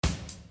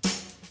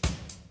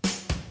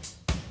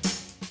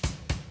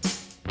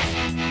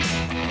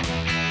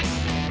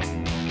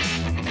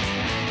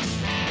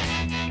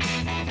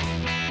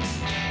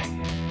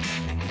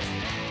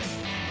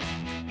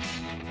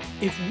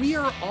If we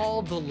are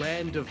all the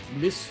land of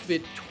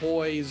misfit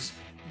toys,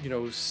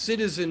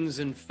 citizens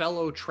and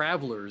fellow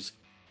travelers,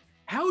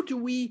 how do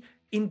we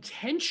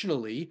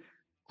intentionally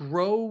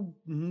grow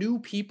new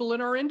people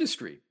in our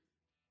industry?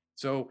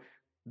 So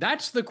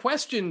that's the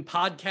question,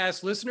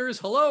 podcast listeners.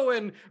 Hello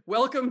and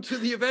welcome to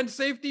the Event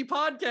Safety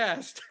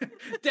Podcast.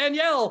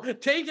 Danielle,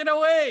 take it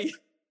away.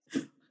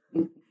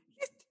 You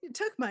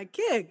took my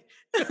gig.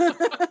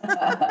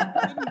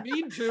 Didn't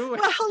mean to. Well,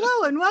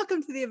 hello and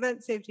welcome to the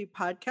Event Safety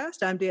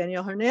Podcast. I'm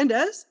Danielle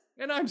Hernandez.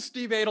 And I'm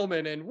Steve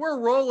Adelman, and we're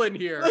rolling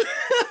here.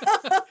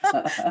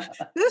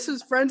 This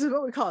is friends of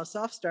what we call a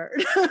soft start.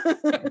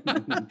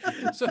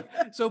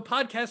 So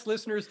podcast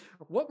listeners,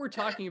 what we're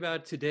talking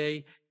about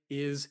today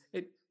is,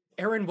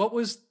 Erin, what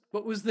was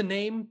the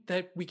name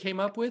that we came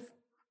up with?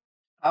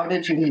 How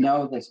did you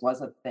know this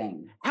was a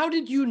thing? How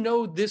did you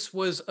know this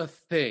was a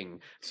thing?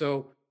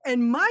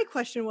 And my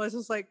question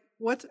was like,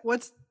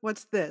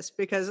 what's this?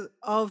 Because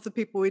all of the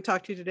people we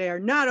talked to today are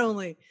not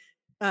only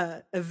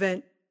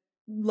event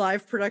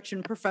live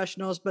production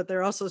professionals, but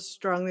they're also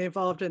strongly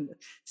involved in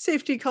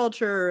safety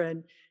culture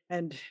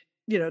and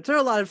there are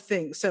a lot of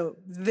things. So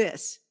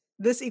this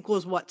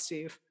equals what,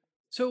 Steve?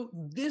 So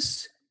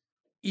this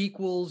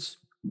equals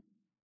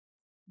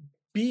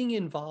being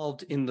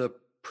involved in the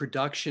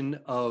production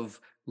of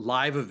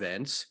live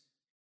events,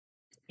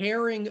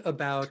 caring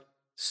about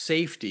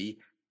safety,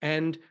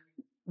 and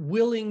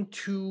willing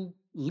to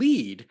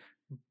lead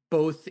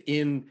both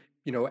in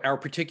our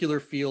particular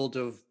field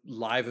of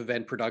live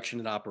event production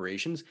and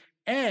operations,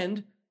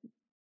 and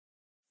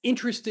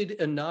interested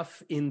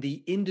enough in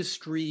the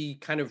industry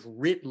kind of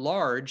writ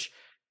large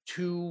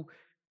to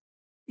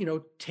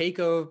take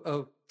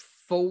a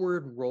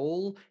forward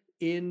role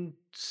in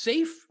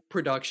safe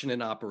production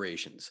and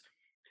operations.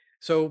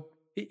 So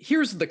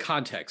here's the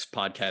context,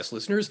 podcast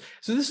listeners.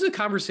 So this is a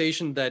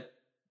conversation that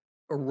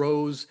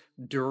arose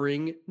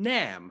during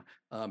NAMM,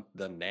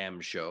 the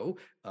NAMM show.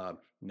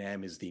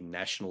 NAMM is the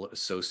National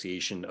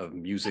Association of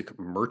Music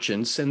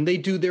Merchants, and they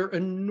do their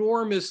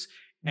enormous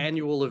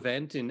annual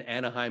event in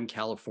Anaheim,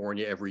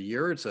 California every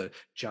year. It's a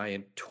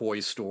giant toy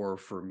store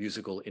for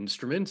musical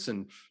instruments.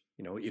 And,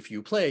 if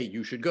you play,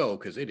 you should go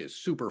because it is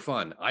super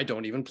fun. I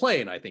don't even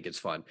play and I think it's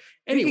fun.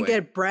 Anyway, you can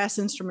get a brass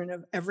instrument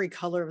of every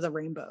color of the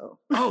rainbow.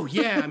 Oh,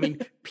 yeah. I mean,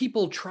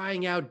 people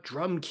trying out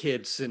drum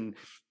kits and,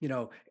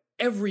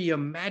 every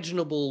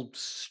imaginable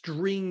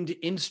stringed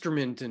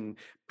instrument and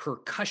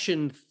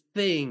percussion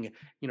thing.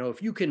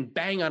 If you can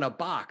bang on a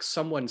box,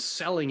 someone's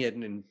selling it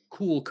in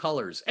cool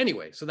colors.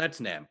 Anyway, so that's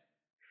NAMM.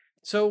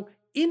 So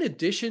in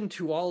addition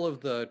to all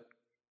of the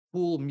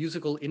cool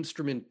musical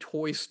instrument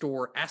toy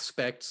store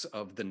aspects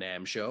of the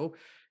NAMM show,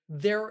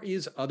 there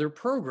is other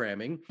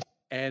programming.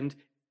 And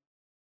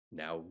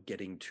now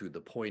getting to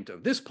the point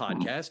of this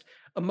podcast,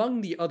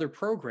 among the other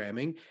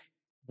programming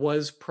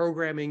was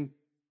programming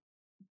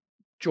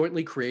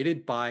jointly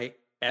created by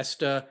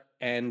ESTA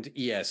and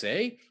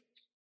ESA.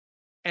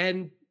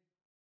 And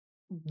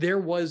there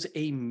was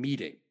a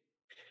meeting.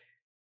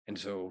 And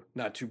so,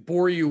 not to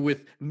bore you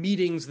with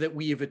meetings that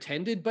we have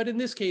attended, but in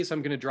this case,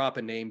 I'm going to drop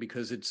a name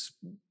because it's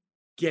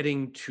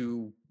getting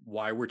to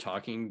why we're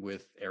talking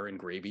with Erin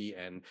Graby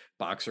and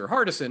Boxer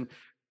Hardison,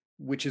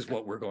 which is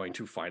what we're going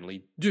to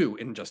finally do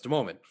in just a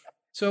moment.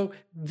 So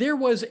there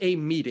was a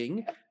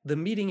meeting. The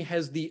meeting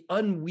has the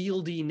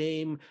unwieldy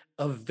name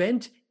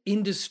Event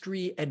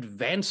Industry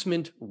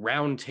Advancement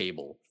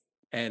Roundtable.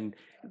 And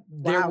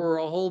there were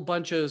a whole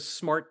bunch of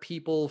smart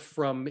people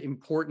from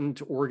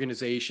important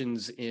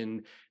organizations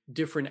in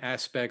different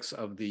aspects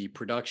of the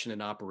production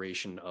and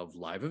operation of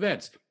live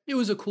events. It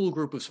was a cool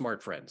group of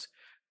smart friends.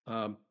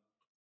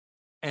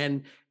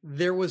 And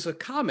there was a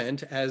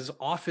comment, as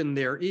often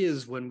there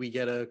is when we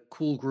get a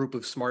cool group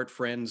of smart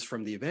friends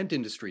from the event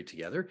industry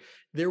together,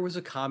 there was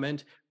a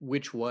comment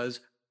which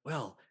was,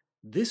 well,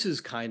 this is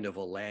kind of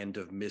a land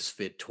of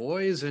misfit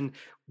toys, and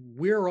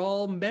we're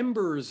all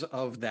members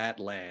of that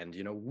land.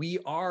 We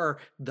are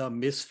the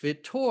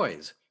misfit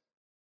toys.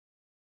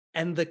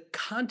 And the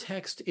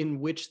context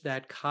in which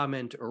that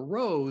comment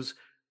arose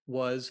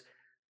was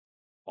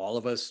all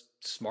of us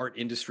smart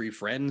industry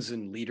friends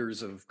and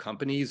leaders of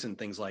companies and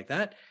things like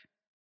that.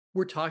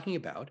 We're talking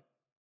about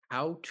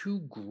how to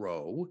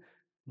grow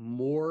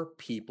more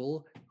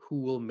people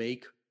who will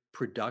make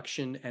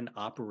production and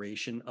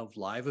operation of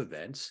live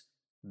events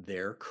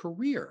their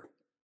career.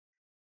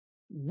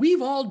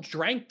 We've all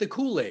drank the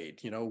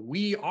Kool-Aid.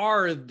 We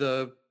are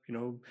the,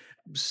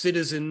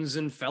 citizens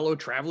and fellow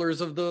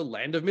travelers of the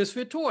land of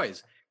misfit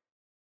toys.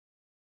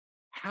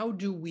 How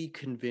do we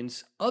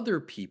convince other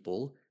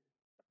people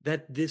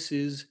that this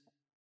is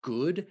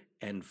good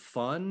and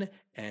fun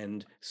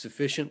and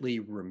sufficiently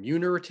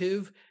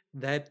remunerative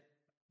that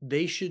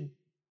they should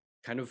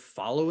kind of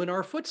follow in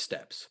our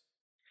footsteps?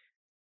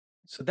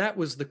 So that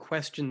was the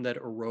question that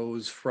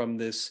arose from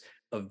this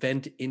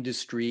Event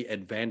Industry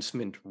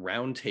Advancement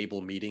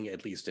Roundtable meeting,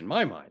 at least in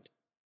my mind.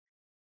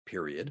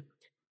 Period.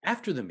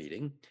 After the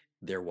meeting,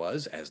 there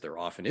was, as there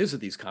often is at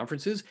these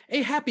conferences,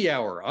 a happy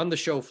hour on the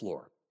show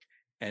floor.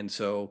 And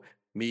so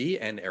Me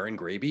and Aaron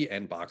Graby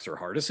and Boxer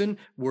Hardison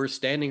were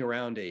standing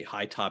around a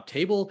high top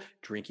table,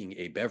 drinking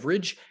a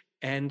beverage,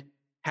 and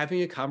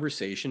having a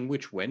conversation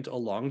which went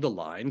along the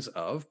lines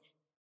of,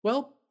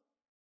 well,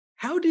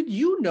 how did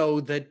you know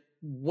that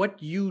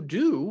what you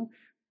do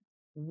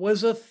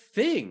was a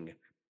thing?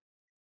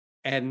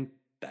 And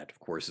that, of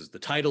course, is the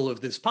title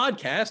of this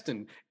podcast,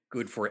 and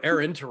good for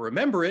Aaron to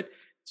remember it.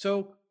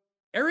 So,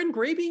 Aaron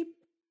Graby,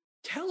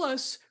 tell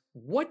us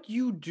what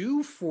you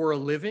do for a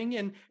living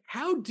and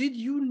how did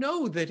you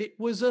know that it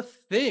was a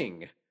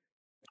thing?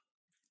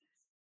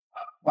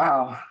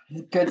 Wow,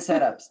 good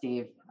setup,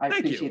 Steve. I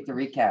Thank you. appreciate the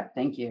recap.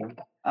 Thank you.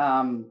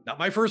 Not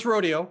my first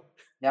rodeo.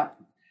 Yeah.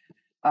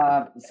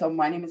 So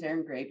my name is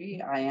Aaron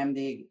Graby. I am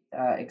the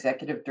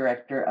executive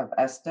director of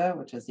ESTA,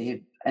 which is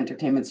the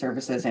Entertainment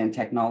Services and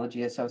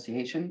Technology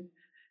Association.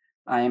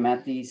 I am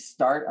at the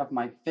start of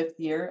my 5th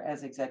year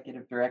as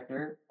executive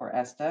director for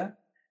ESTA.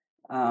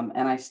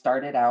 And I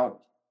started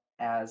out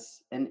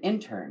as an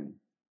intern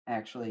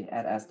actually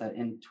at ESTA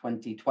in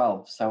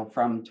 2012. So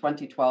from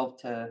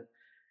 2012 to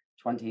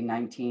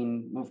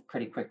 2019, moved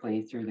pretty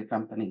quickly through the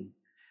company.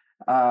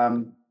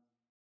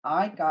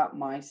 I got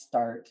my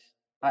start.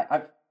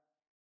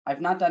 I've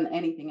not done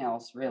anything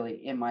else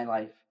really in my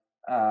life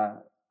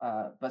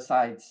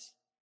besides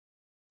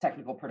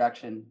technical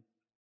production,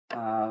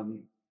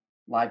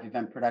 live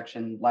event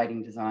production,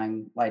 lighting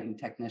design, lighting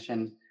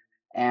technician.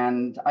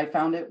 And I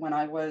found it when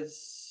I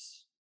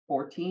was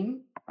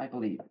 14, I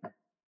believe.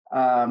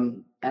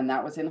 And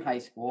that was in high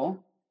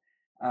school.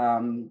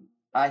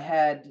 I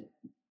had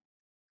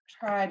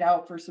tried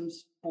out for some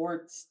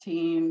sports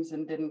teams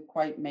and didn't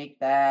quite make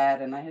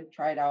that. And I had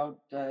tried out,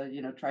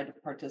 tried to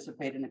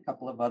participate in a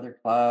couple of other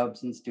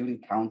clubs and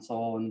student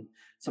council and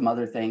some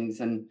other things.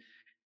 And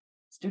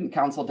student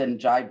council didn't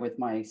jibe with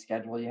my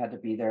schedule. You had to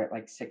be there at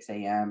like 6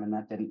 a.m. and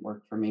that didn't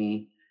work for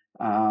me.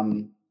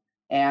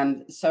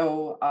 And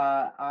so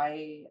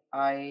I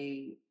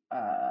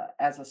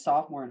as a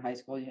sophomore in high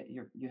school,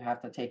 you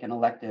have to take an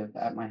elective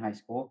at my high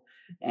school.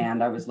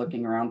 And I was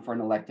looking around for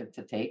an elective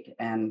to take.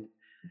 And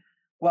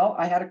well,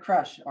 I had a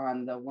crush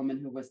on the woman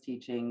who was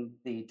teaching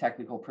the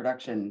technical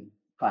production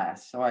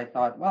class. So I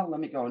thought, well, let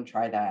me go and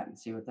try that and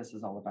see what this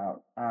is all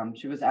about.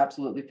 She was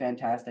absolutely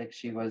fantastic.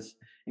 She was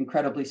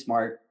incredibly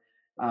smart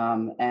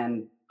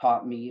and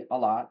taught me a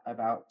lot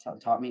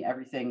taught me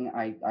everything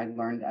I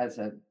learned as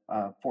a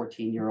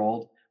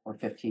 14-year-old or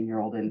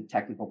 15-year-old in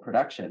technical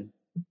production.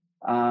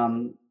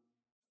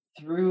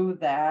 Through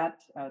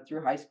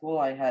high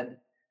school,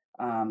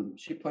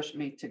 she pushed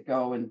me to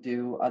go and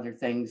do other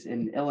things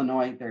in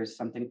Illinois. There's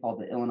something called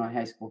the Illinois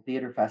High School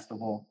Theater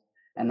Festival,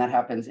 and that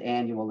happens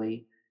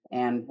annually.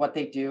 And what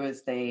they do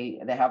is they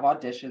have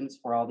auditions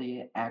for all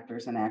the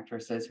actors and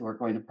actresses who are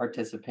going to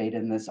participate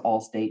in this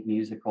all-state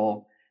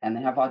musical, and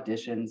they have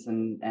auditions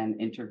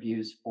and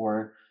interviews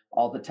for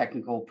all the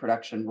technical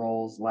production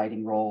roles,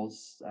 lighting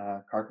roles,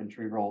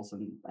 carpentry roles,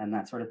 and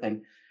that sort of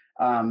thing.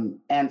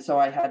 And so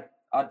I had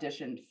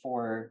auditioned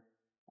for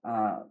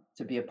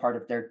to be a part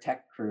of their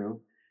tech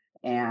crew,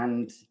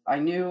 and I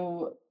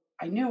knew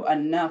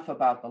enough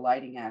about the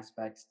lighting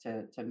aspects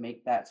to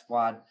make that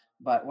squad.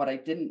 But what I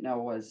didn't know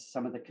was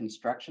some of the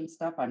construction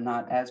stuff. I'm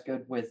not as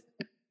good with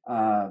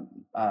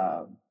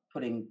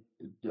putting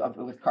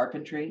with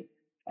carpentry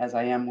as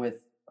I am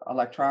with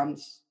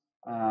electrons.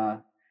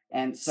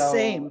 And so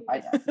Same.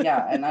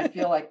 and I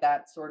feel like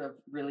that sort of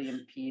really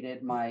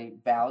impeded my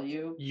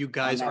value. You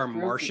guys are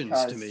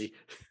Martians to me.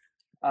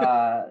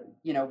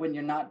 When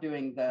you're not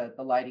doing the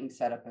lighting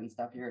setup and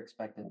stuff, you're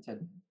expected to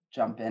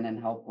jump in and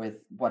help with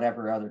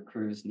whatever other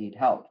crews need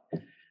help.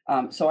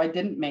 So I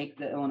didn't make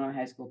the Illinois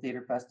High School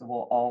Theater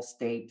Festival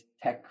all-state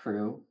tech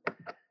crew,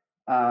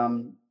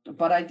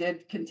 but I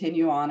did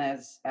continue on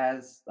as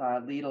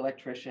lead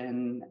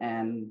electrician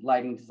and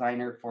lighting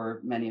designer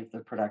for many of the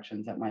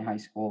productions at my high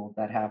school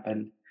that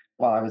happened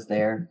while I was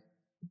there.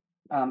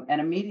 And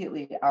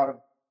immediately out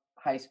of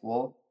high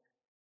school,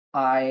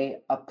 I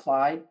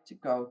applied to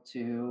go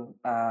to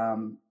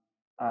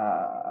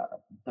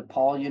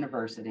DePaul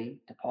University.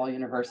 DePaul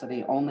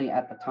University only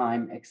at the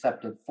time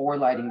accepted 4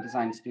 lighting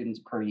design students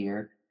per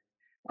year.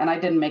 And I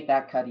didn't make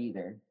that cut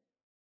either.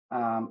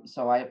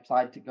 So I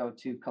applied to go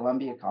to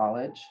Columbia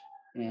College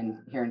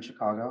here in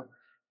Chicago.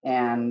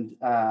 And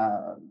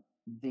I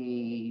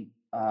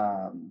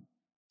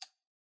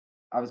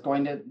was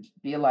going to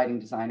be a lighting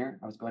designer.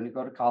 I was going to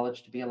go to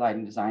college to be a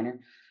lighting designer.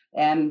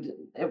 And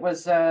it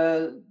was,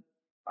 a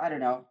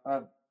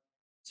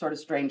sort of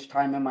strange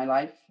time in my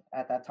life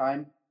at that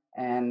time.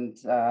 And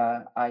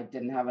I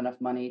didn't have enough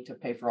money to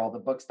pay for all the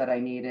books that I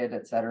needed,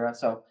 et cetera.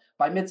 So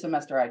by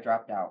mid-semester, I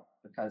dropped out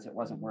because it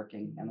wasn't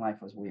working and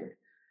life was weird.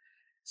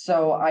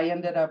 So I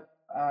ended up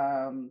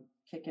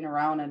kicking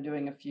around and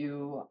doing a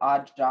few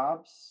odd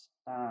jobs.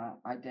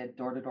 I did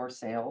door-to-door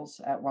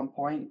sales at one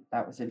point.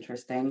 That was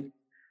interesting.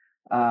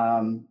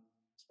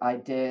 I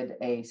did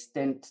a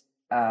stint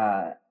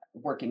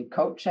working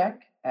coat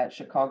check at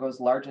Chicago's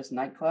largest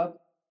nightclub.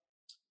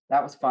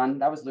 That was fun.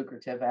 That was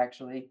lucrative,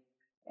 actually.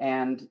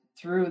 And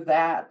through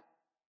that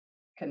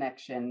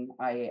connection,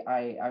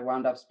 I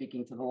wound up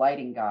speaking to the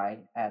lighting guy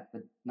at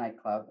the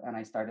nightclub, and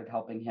I started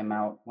helping him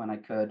out when I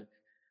could,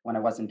 when I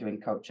wasn't doing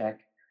coat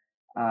check.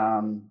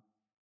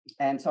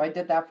 And so I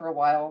did that for a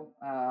while.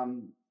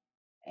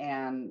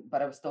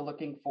 But I was still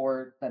looking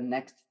for the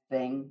next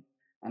thing,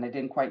 and I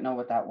didn't quite know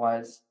what that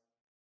was.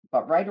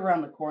 But right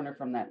around the corner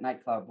from that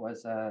nightclub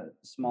was a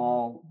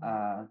small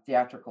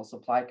theatrical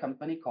supply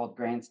company called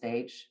Grand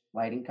Stage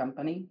Lighting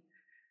Company.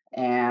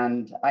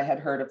 And I had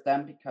heard of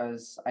them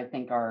because I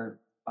think our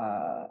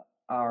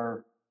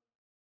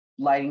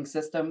lighting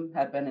system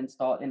had been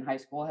installed in high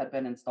school, had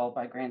been installed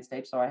by Grand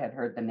Stage. So I had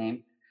heard the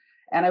name.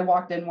 And I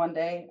walked in one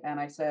day and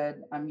I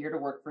said, I'm here to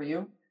work for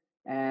you.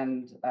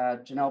 And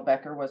Janelle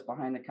Becker was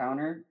behind the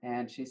counter,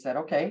 and she said,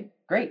 okay,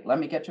 great, let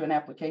me get you an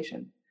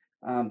application.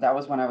 That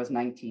was when I was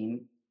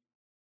 19.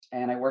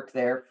 And I worked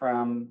there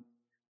from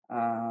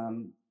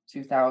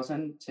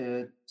 2000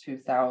 to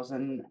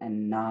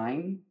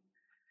 2009.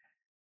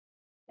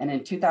 And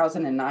in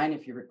 2009,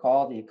 if you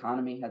recall, the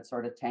economy had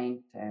sort of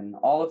tanked, and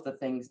all of the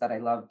things that I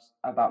loved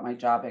about my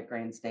job at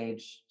Grand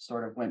Stage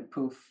sort of went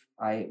poof.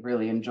 I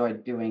really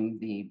enjoyed doing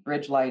the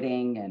bridge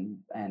lighting and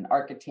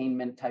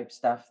architainment type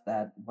stuff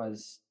that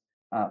was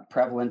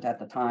prevalent at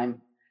the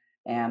time.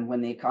 And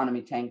when the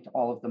economy tanked,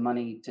 all of the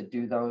money to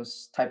do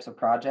those types of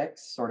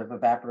projects sort of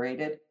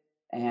evaporated.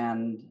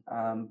 And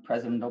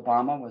President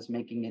Obama was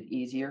making it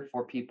easier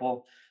for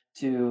people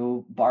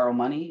to borrow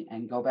money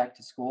and go back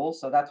to school.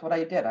 So that's what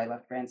I did. I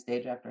left Grand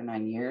Stage after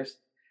 9 years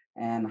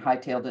and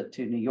hightailed it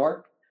to New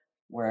York,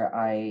 where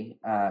I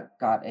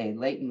got a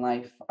late in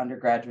life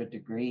undergraduate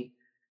degree,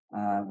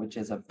 which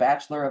is a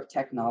Bachelor of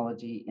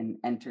Technology in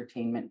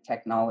Entertainment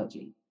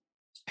Technology.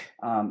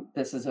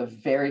 This is a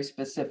very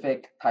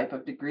specific type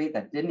of degree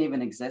that didn't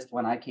even exist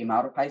when I came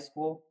out of high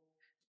school.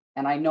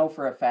 And I know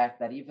for a fact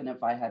that even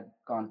if I had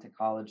gone to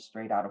college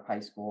straight out of high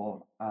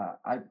school,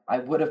 I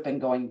would have been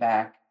going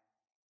back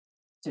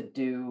to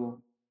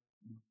do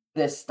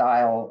this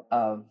style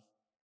of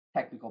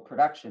technical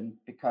production,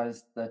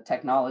 because the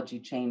technology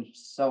changed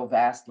so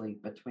vastly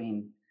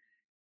between,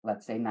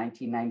 let's say,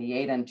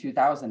 1998 and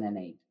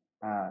 2008.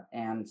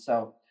 And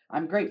so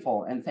I'm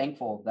grateful and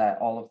thankful that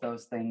all of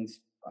those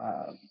things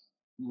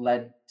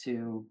led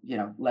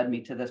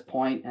me to this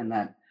point, and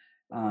that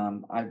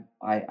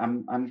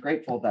I'm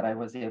grateful that I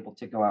was able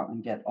to go out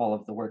and get all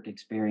of the work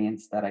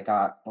experience that I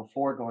got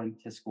before going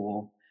to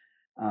school.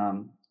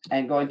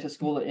 And going to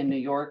school in New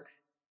York,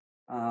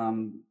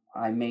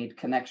 I made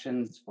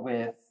connections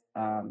with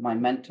my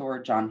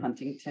mentor, John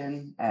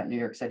Huntington, at New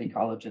York City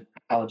College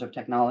of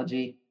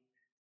Technology.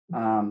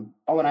 And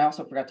I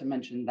also forgot to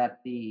mention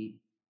that the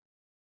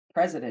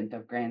president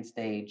of Grand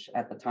Stage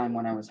at the time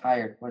when I was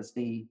hired was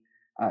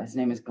his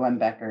name is Glenn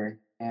Becker,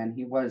 and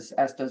he was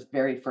ESTA's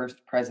very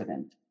first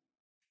president.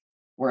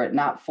 Were it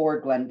not for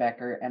Glenn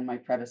Becker and my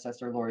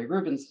predecessor, Lori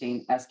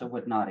Rubenstein, ESTA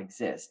would not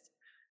exist.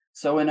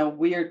 So in a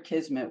weird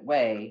kismet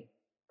way,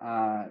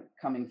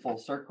 coming full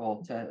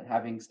circle to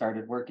having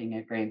started working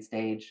at Grand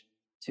Stage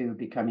to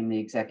becoming the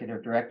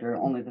executive director,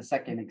 only the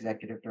second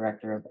executive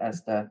director of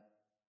ESTA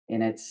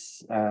in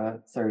its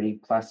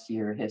 30 plus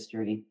year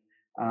history,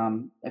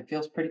 it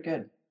feels pretty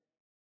good.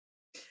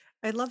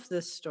 I love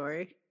this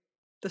story.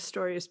 The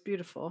story is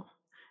beautiful.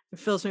 It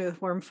fills me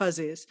with warm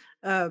fuzzies.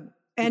 And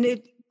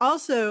it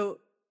also,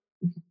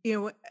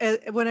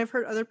 when I've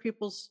heard other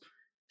people's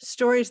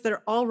stories that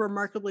are all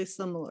remarkably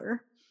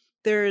similar,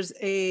 there's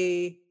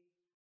an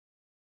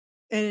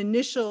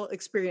initial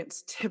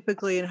experience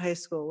typically in high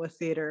school with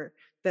theater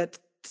that's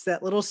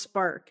that little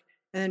spark,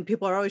 and then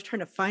people are always trying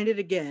to find it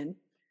again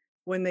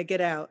when they get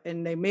out,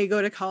 and they may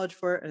go to college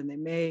for it, and they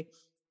may,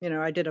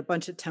 I did a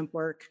bunch of temp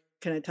work.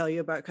 Can I tell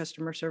you about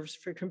customer service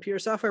for computer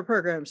software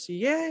programs?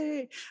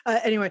 Yay.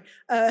 Anyway,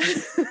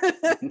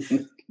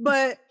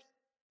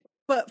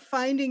 but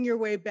finding your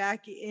way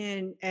back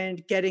in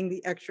and getting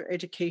the extra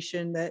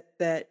education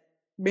that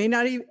may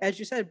not even, as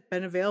you said,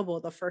 been available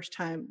the first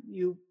time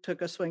you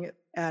took a swing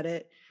at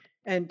it.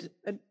 And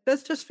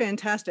that's just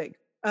fantastic.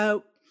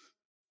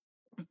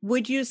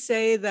 Would you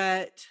say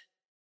that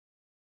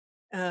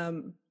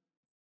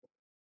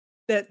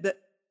does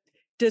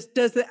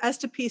the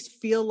ESTA piece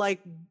feel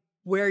like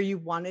where you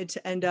wanted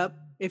to end up?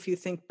 If you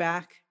think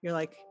back, you're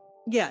like,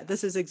 yeah,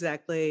 this is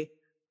exactly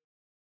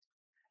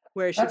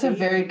where it should be. That's a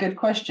very good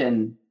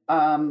question.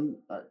 I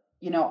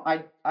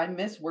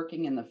miss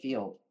working in the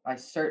field. I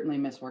certainly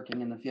miss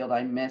working in the field.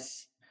 I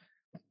miss,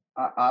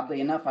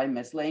 oddly enough, I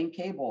miss laying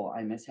cable.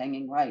 I miss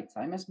hanging lights.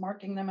 I miss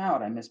marking them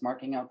out. I miss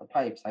marking out the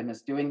pipes. I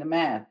miss doing the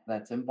math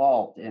that's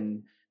involved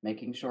in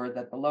making sure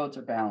that the loads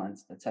are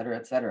balanced, et cetera,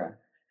 et cetera.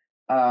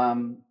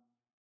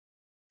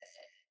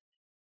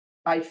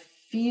 I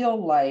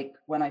feel like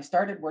when I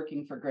started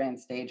working for Grand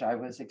Stage, I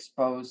was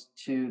exposed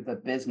to the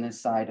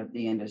business side of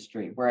the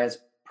industry, whereas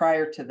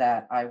prior to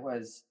that, I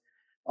was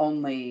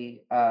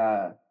only,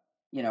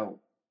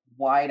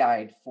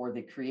 wide-eyed for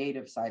the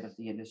creative side of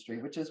the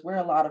industry, which is where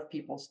a lot of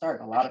people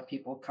start. A lot of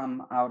people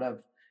come out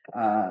of,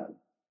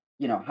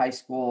 high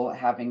school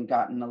having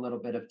gotten a little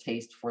bit of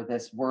taste for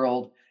this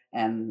world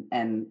and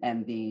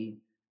the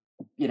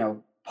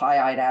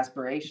pie-eyed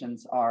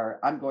aspirations are,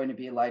 I'm going to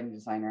be a lighting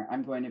designer,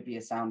 I'm going to be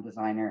a sound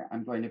designer,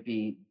 I'm going to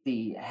be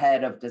the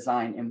head of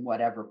design in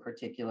whatever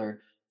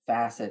particular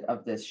facet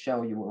of this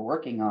show you were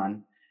working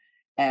on.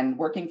 And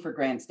working for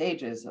Grand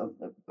Stages,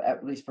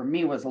 at least for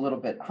me, was a little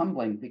bit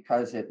humbling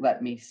because it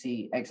let me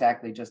see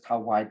exactly just how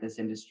wide this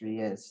industry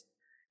is.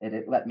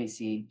 It let me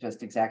see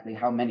just exactly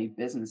how many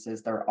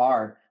businesses there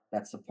are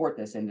that support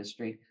this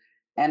industry.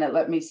 And it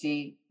let me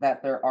see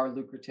that there are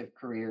lucrative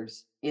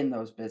careers in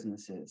those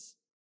businesses,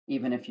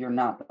 even if you're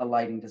not a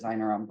lighting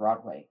designer on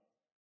Broadway,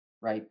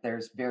 right?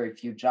 There's very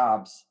few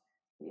jobs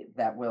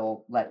that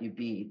will let you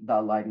be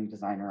the lighting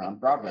designer on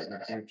Broadway.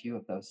 There's very few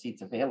of those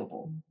seats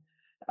available.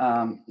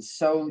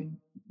 So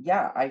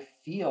yeah, I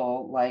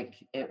feel like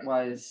it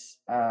was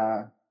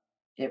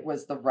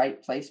the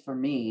right place for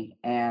me.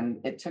 And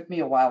it took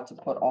me a while to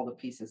put all the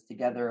pieces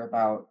together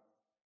about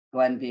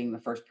Glenn being the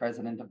first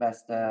president of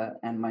VESTA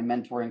and my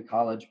mentor in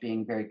college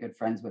being very good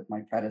friends with my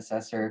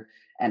predecessor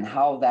and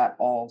how that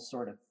all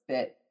sort of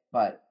fit,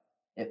 but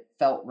it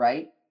felt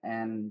right.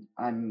 And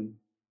I'm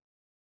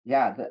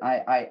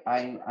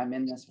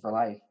in this for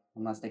life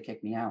unless they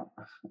kick me out.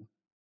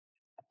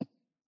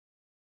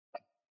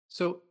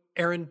 So,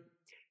 Aaron,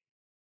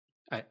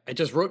 I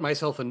just wrote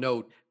myself a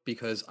note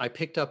because I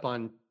picked up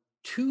on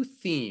two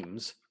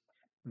themes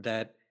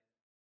that,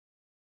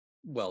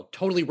 well,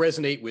 totally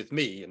resonate with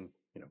me. And,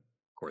 of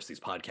course, these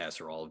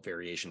podcasts are all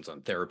variations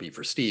on therapy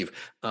for Steve.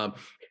 But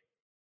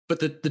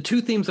the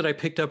two themes that I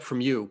picked up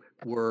from you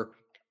were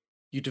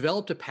you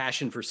developed a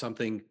passion for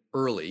something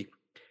early,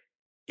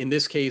 in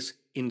this case,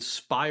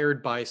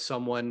 inspired by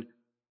someone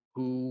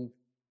who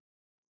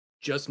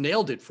just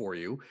nailed it for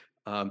you.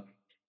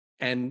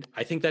 And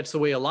I think that's the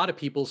way a lot of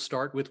people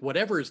start with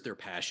whatever is their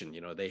passion.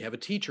 They have a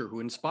teacher who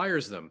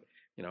inspires them.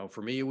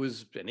 For me, it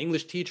was an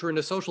English teacher and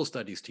a social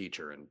studies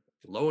teacher. And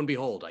lo and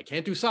behold, I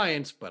can't do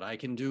science, but I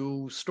can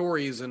do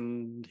stories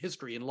and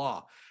history and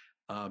law.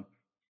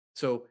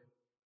 So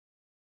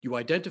you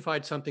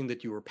identified something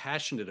that you were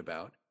passionate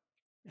about,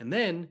 and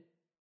then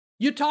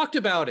you talked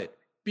about it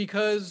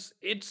because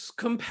it's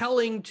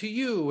compelling to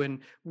you. And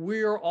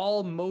we're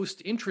all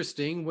most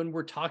interesting when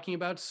we're talking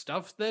about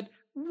stuff that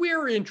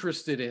we're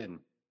interested in.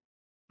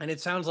 And it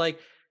sounds like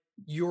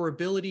your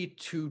ability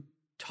to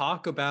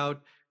talk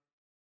about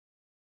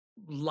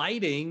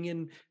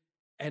lighting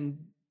and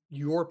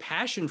your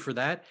passion for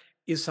that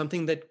is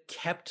something that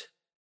kept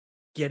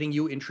getting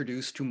you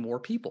introduced to more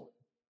people.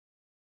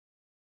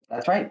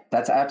 That's right.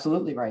 That's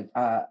absolutely right.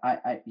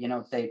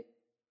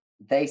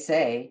 They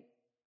say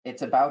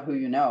it's about who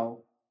you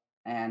know,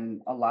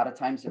 and a lot of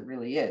times it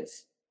really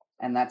is.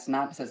 And that's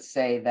not to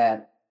say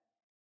that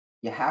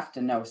you have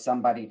to know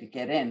somebody to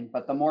get in,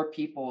 but the more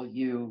people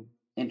you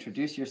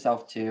introduce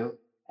yourself to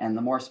and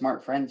the more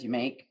smart friends you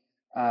make,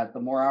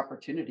 the more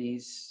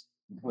opportunities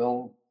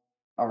will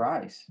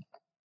arise.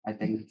 I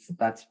think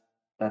that's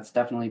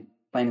definitely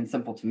plain and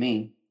simple to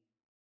me.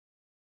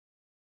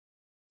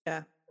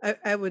 Yeah,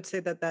 I would say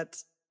that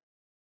that's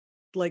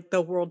like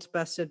the world's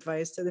best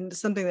advice. And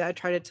it's something that I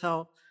try to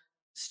tell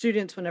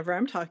students whenever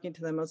I'm talking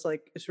to them. I was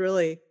like, it's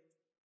really,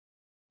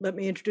 let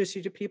me introduce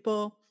you to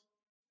people,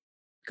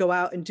 go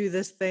out and do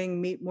this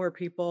thing, meet more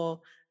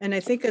people. And I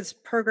think it's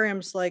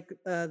programs like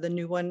the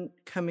new one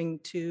coming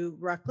to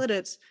Rocklit,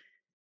 it's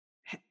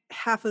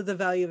half of the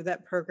value of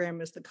that program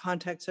is the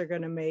contacts they're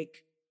going to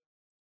make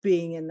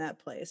being in that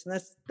place.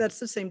 And that's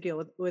the same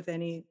deal with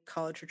any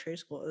college or trade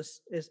school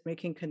is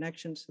making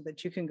connections so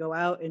that you can go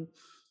out and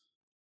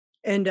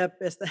end up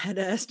as the head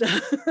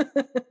ESTA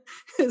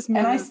as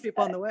meeting those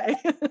people on the way.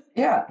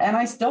 Yeah, and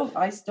I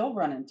still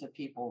run into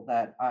people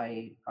that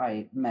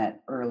I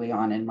met early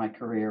on in my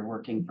career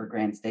working for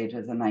Grand Stage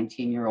as a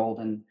 19-year-old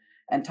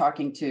and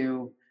talking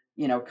to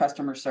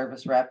customer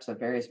service reps of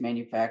various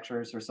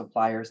manufacturers or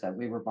suppliers that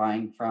we were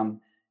buying from.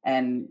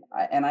 And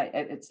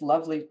it's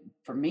lovely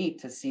for me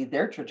to see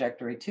their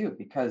trajectory too,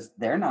 because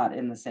they're not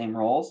in the same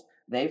roles.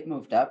 They've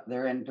moved up,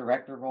 they're in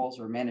director roles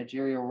or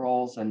managerial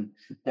roles, and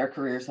their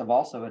careers have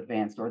also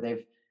advanced, or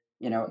they've,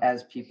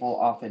 as people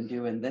often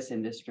do in this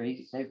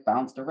industry, they've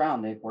bounced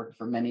around. They've worked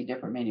for many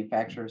different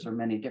manufacturers or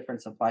many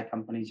different supply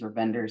companies or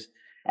vendors.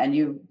 And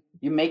you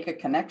make a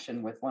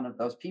connection with one of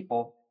those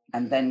people,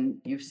 and then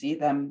you see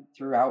them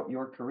throughout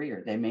your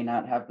career. They may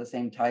not have the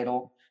same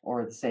title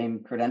or the same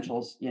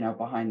credentials,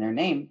 behind their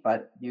name,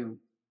 but you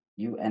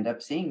end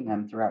up seeing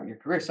them throughout your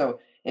career. So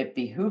it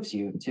behooves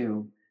you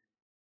to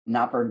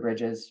not burn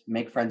bridges,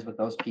 make friends with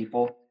those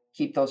people,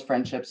 keep those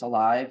friendships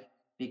alive,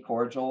 be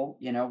cordial,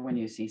 when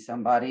you see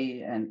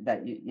somebody and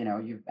that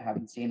you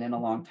haven't seen in a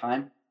long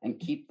time, and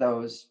keep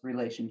those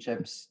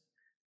relationships,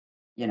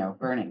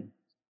 burning.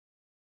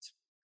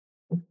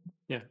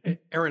 Yeah,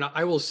 Aaron,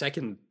 I will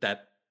second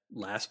that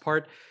last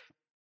part.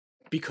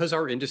 Because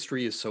our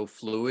industry is so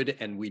fluid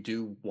and we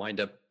do wind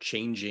up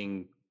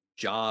changing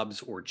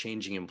jobs or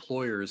changing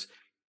employers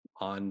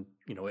on,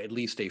 at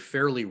least a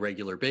fairly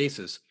regular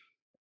basis,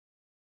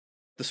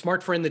 the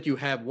smart friend that you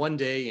have one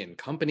day in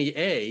company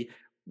A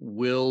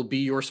will be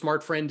your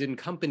smart friend in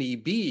company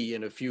B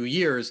in a few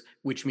years,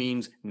 which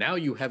means now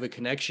you have a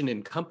connection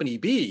in company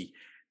B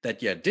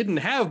that you didn't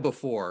have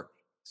before.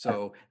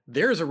 So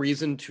there's a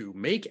reason to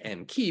make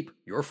and keep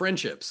your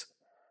friendships.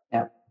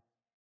 Yeah,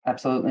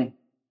 absolutely.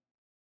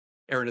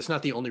 Aaron, it's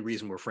not the only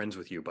reason we're friends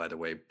with you, by the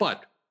way,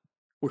 but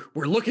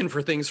we're looking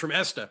for things from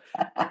Esta.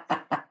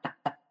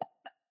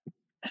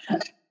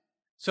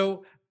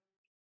 So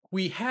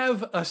we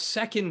have a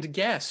second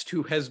guest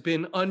who has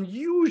been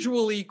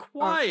unusually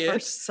quiet. Our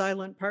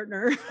silent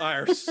partner.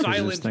 Our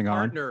silent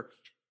partner. On?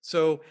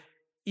 So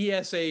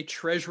ESA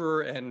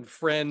treasurer and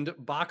friend,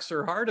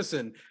 Boxer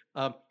Hardison.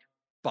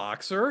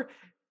 Boxer,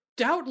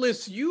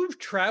 doubtless you've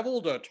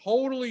traveled a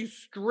totally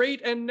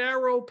straight and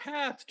narrow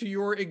path to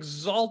your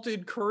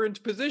exalted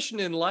current position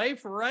in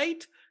life,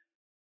 right?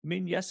 I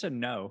mean, yes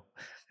and no.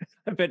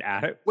 I've been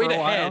at it for Way a to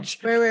while. hedge.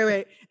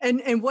 Wait.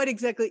 And what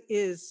exactly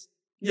is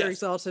your Yes.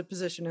 exalted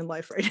position in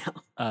life right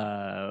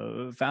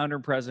now? Founder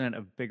and president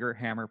of Bigger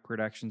Hammer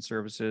Production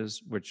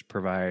Services, which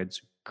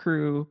provides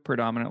crew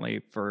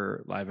predominantly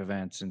for live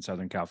events in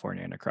Southern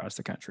California and across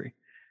the country.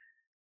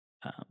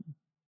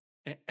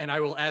 And I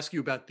will ask you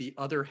about the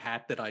other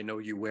hat that I know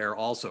you wear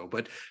also,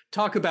 but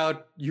talk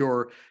about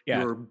your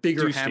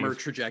Bigger Hammer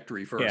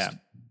trajectory first.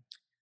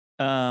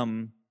 Yeah.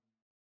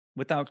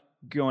 Without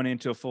going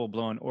into a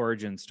full-blown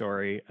origin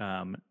story,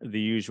 the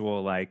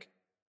usual like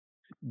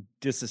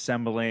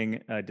disemboweling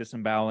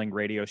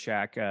Radio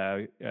Shack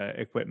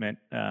equipment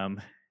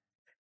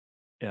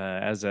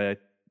as a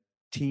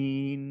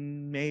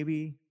teen,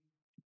 maybe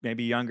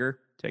younger,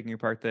 taking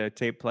apart the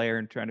tape player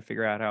and trying to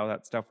figure out how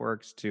that stuff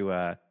works,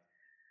 to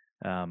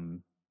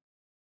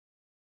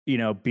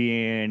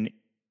being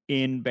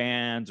in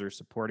bands or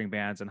supporting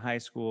bands in high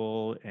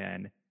school,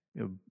 and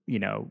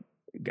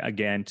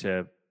again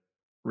to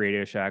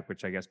Radio Shack,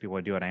 which I guess people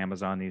would do on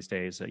Amazon these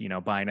days,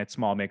 buying a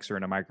small mixer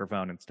and a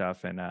microphone and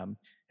stuff, and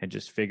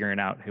just figuring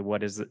out, hey,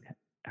 what is it?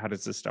 How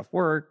does this stuff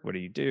work? What do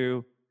you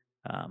do?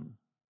 I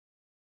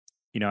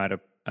had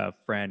a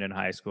friend in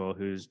high school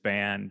whose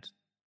band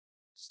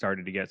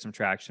started to get some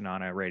traction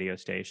on a radio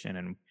station,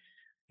 and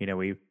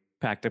we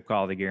packed up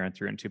all the gear and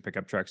threw it in 2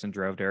 pickup trucks and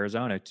drove to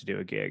Arizona to do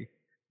a gig.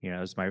 It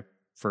was my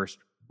first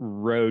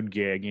road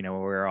gig. We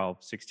were all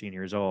 16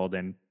 years old,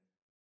 and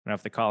I don't know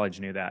if the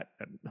college knew that.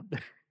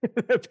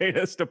 Paid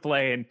us to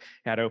play and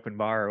had open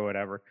bar or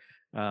whatever.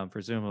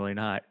 Presumably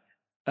not.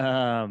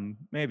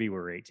 Maybe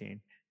we're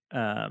 18.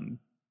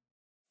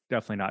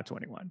 Definitely not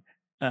 21.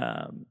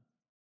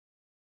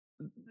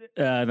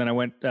 Then I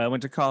went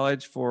to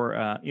college for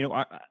I'm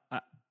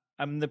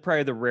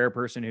probably the rare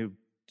person who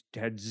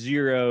had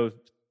zero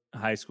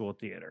high school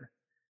theater.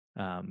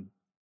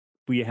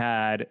 We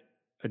had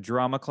a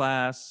drama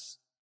class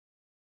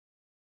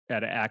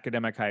at an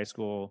academic high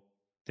school.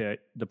 That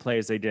the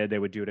plays they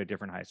would do at a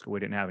different high school.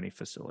 We didn't have any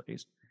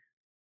facilities.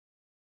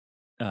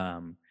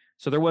 So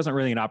there wasn't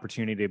really an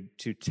opportunity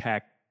to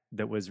tech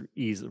that was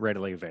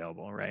readily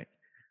available, right?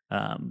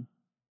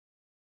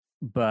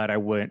 But I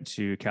went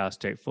to Cal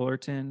State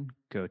Fullerton,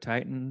 go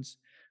Titans.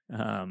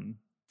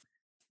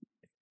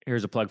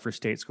 Here's a plug for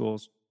state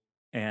schools.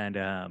 And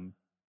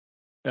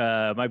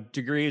my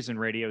degree is in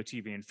radio,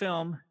 TV, and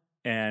film,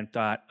 and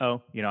thought,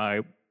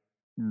 I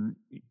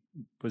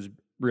was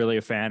really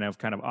a fan of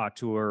kind of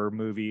auteur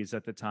movies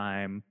at the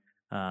time,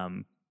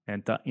 and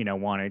thought,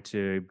 wanted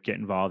to get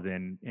involved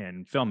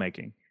in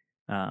filmmaking.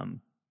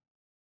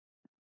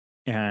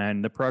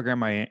 And the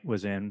program I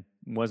was in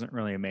wasn't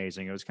really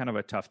amazing. It was kind of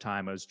a tough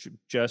time. It was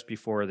just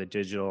before the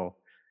digital,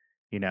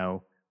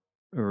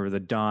 or the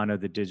dawn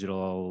of the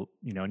digital,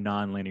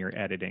 non-linear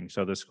editing.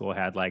 So the school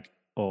had like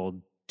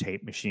old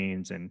tape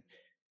machines, and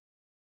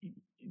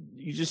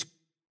you just,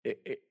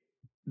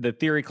 the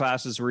theory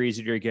classes were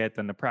easier to get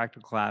than the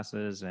practical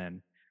classes,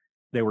 and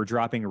they were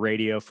dropping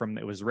radio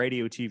it was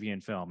radio, TV,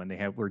 and film,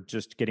 and were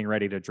just getting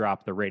ready to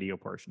drop the radio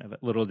portion of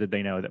it. Little did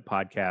they know that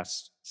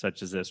podcasts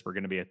such as this were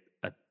going to be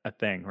a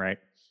thing, right?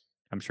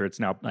 I'm sure it's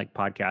now like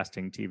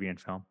podcasting, TV, and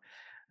film.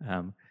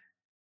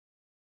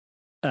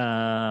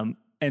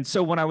 And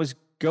so when I was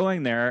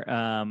going there,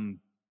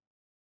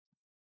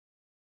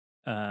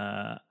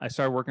 I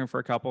started working for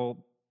a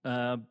couple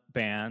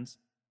bands,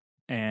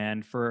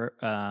 and for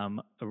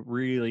a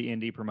really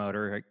indie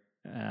promoter,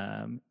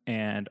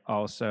 and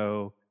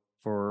also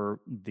for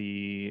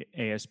the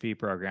ASP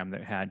program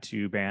that had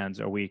 2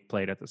 bands a week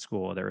played at the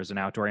school. There was an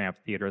outdoor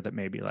amphitheater that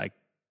maybe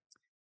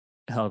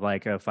held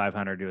like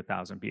 500 to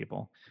 1,000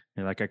 people,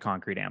 like a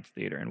concrete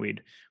amphitheater, and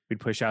we'd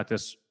push out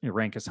this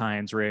Rankus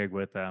Hines rig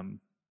with a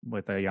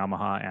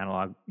Yamaha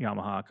analog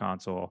Yamaha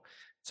console,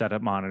 set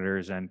up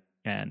monitors and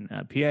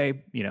PA.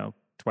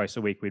 Twice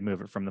a week we'd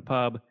move it from the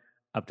pub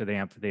up to the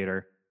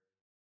amphitheater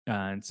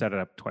and set it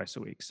up twice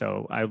a week.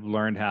 So I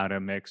learned how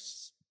to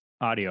mix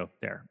audio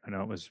there. I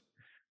know it was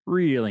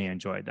really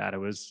enjoyed that. It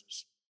was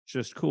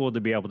just cool to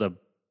be able to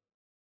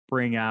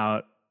bring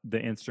out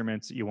the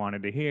instruments that you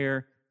wanted to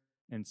hear.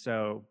 And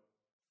so,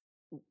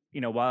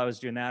 while I was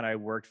doing that, I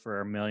worked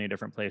for a million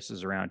different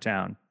places around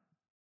town.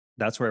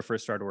 That's where I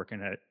first started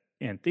working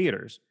in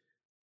theaters.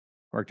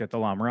 worked at the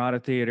La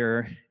Mirada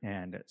Theater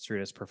and at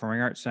Cerritos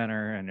Performing Arts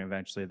Center, and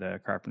eventually the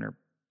Carpenter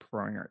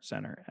Performing Arts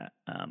Center.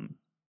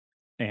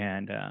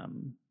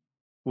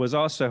 Was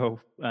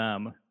also,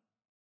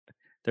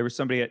 there was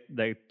somebody at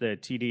the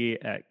TD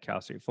at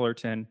Cal State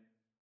Fullerton,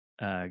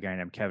 a guy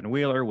named Kevin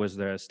Wheeler was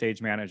the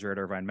stage manager at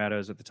Irvine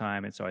Meadows at the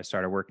time. And so I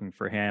started working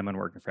for him and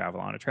working for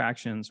Avalon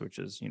Attractions, which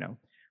is,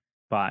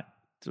 bought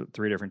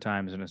 3 different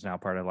times and is now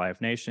part of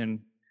Live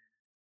Nation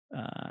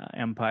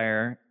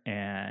empire.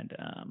 And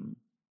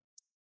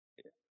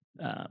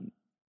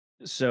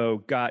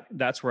so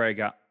that's where I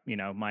got,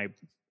 my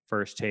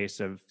first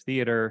taste of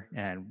theater,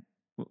 and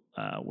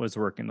was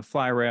working the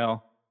Fly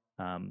Rail.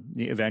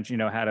 Eventually,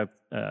 there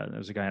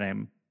was a guy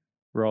named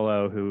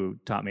Rollo who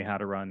taught me how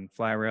to run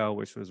Fly Rail,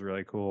 which was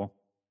really cool.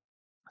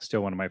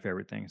 Still one of my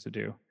favorite things to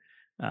do.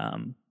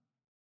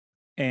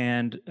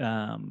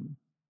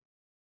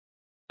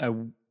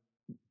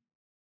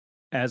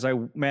 As I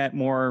met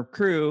more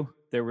crew,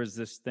 there was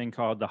this thing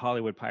called the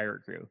Hollywood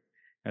Pirate Crew.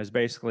 It was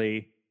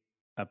basically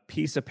a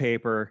piece of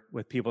paper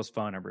with people's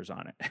phone numbers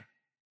on it.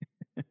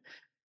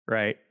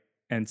 Right.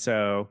 And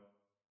so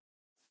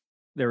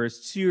there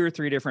was 2 or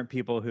 3 different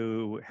people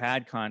who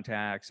had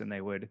contacts, and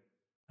they would,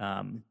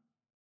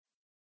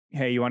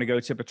 hey, you want to go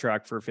tip a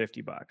truck for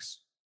 $50?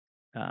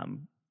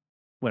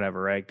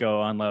 Whatever, right?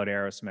 Go unload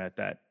Aerosmith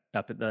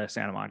up at the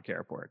Santa Monica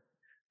Airport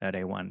at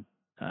A1.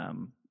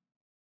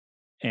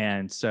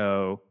 And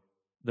so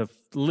the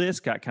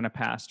list got kind of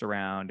passed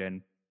around,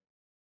 and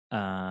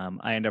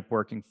I ended up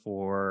working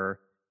for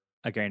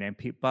a guy named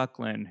Pete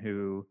Buckland,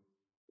 who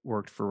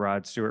worked for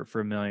Rod Stewart for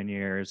a million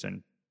years,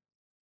 and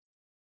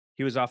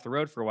he was off the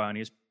road for a while, and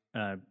he was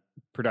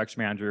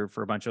production manager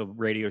for a bunch of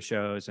radio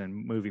shows and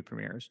movie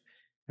premieres.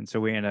 And so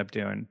we ended up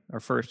doing our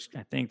first,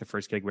 I think the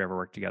first gig we ever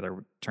worked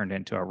together turned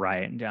into a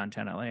riot in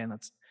downtown LA. And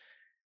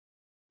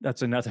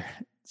that's another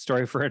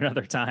story for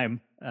another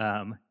time.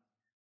 So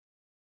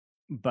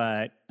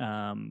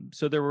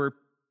there were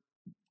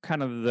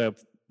kind of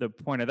the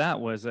point of that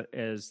was that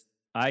as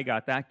I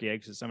got that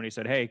gig, so somebody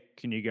said, hey,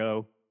 can you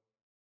go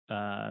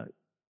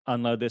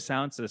unload this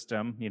sound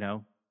system,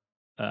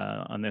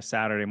 on this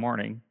Saturday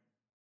morning,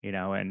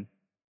 and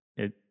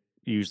it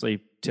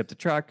usually tip the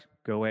truck,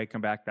 go away,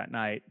 come back that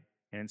night.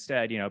 And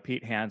instead,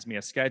 Pete hands me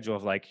a schedule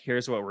of like,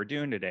 here's what we're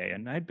doing today.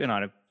 And I'd been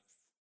on a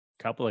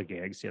couple of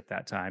gigs at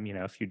that time,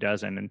 a few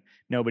dozen, and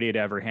nobody had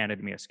ever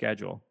handed me a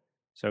schedule.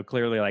 So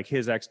clearly, like,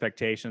 his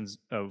expectations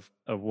of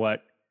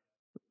what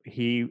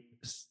he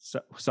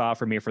saw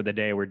for me for the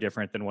day were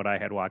different than what I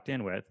had walked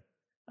in with.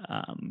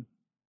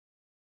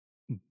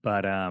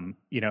 But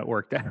it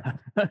worked out.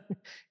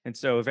 And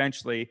so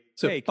eventually,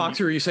 so hey,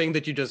 Boxer, are you saying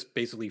that you just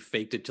basically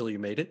faked it till you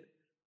made it?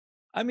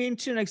 I mean,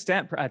 to an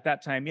extent at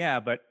that time,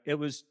 yeah, but it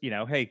was,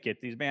 hey, get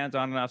these bands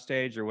on and off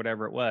stage or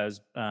whatever it was.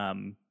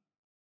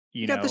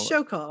 You got the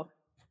show call.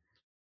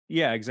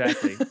 Yeah,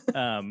 exactly.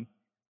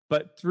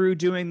 But through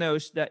doing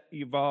those, that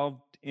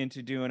evolved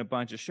into doing a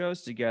bunch of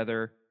shows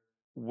together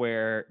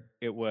where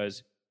it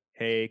was,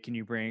 hey, can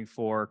you bring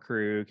 4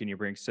 crew? Can you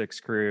bring 6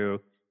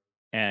 crew?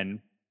 And,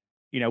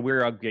 we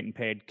were all getting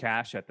paid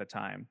cash at the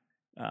time.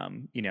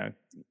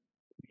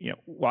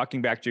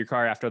 Walking back to your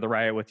car after the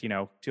riot with,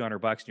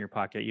 $200 in your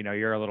pocket,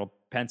 you're a little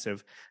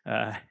pensive.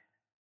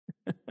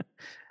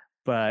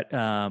 But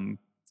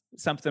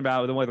something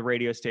about the way the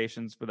radio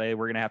stations, where they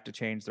were going to have to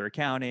change their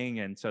accounting.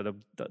 And so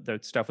the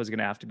stuff was going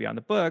to have to be on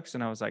the books.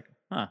 And I was like,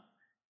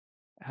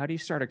 how do you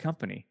start a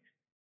company?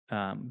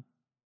 And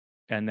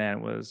then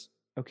it was,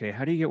 okay,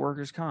 how do you get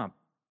workers' comp?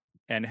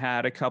 And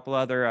had a couple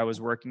other, I was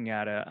working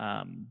at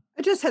a...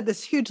 I just had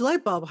this huge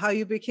light bulb, how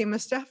you became a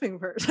staffing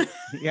person.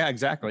 Yeah,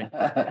 exactly.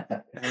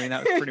 I mean,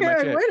 that was pretty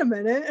much it. Wait a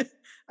minute.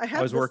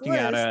 I was working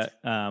at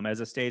as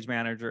a stage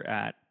manager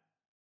at,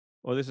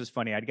 well, this is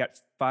funny. I got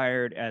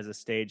fired as a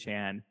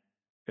stagehand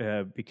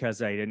because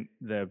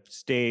the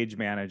stage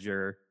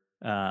manager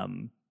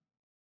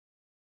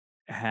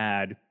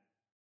had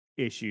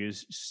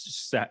issues,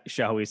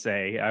 shall we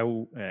say.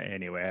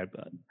 Anyway,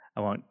 I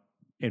won't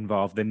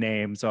involve the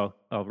name, so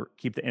I'll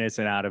keep the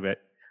innocent out of it.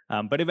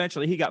 But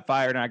eventually he got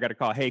fired, and I got a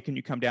call, hey, can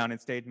you come down and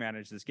stage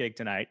manage this gig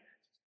tonight?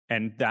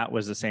 And that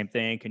was the same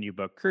thing. Can you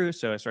book crew?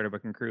 So I started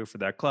booking crew for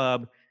that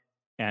club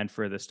and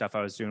for the stuff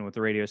I was doing with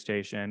the radio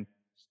station.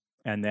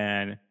 And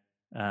then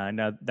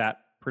now that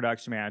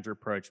production manager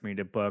approached me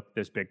to book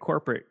this big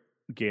corporate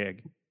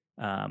gig.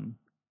 And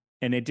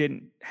it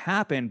didn't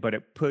happen, but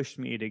it pushed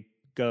me to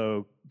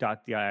go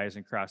dot the I's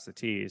and cross the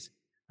T's.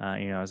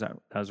 That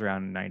was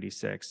around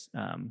 96.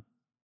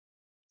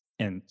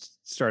 And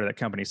started that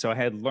company. So I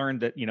had learned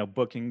that,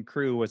 booking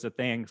crew was a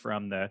thing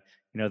from the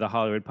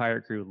Hollywood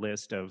Pirate Crew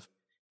list of,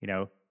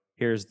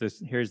 here's the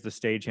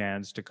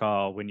stagehands to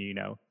call when you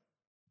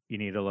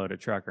need to load a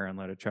truck or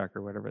unload a truck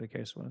or whatever the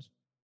case was.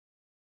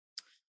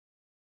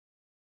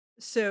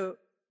 So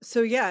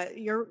yeah,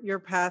 your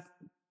path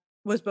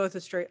was both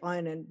a straight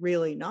line and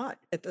really not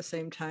at the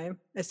same time.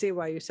 I see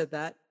why you said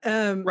that.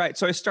 Right.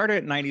 So I started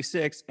at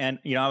 96, and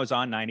I was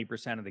on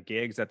 90% of the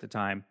gigs at the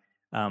time.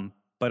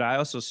 But I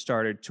also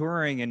started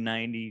touring in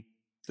 97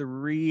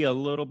 93 a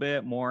little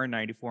bit more,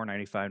 94,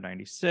 95,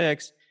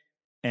 96.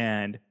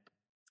 And,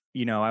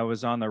 I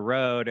was on the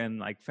road and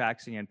like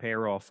faxing in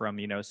payroll from,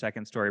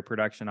 second story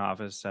production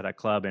office at a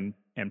club in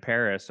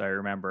Paris, I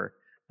remember.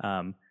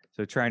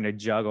 So trying to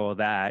juggle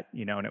that,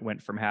 and it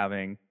went from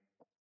having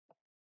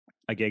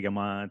a gig a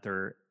month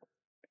or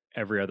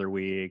every other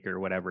week or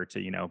whatever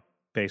to,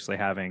 basically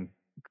having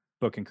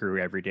booking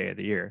crew every day of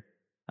the year.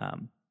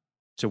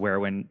 To where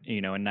when,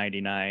 in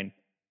 99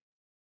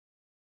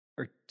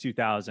 or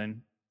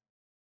 2000,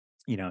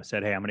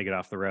 said, hey, I'm going to get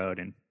off the road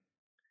and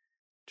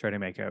try to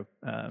make a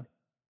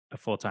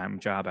full-time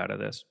job out of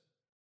this.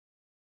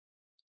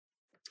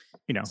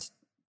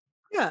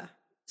 Yeah.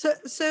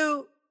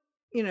 So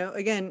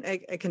again,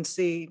 I can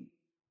see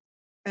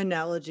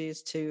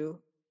analogies to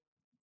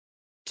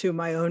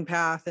my own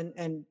path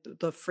and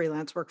the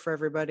freelance work for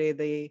everybody.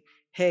 The,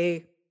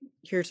 hey,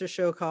 here's a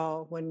show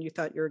call when you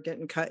thought you were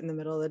getting cut in the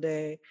middle of the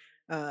day.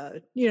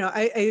 I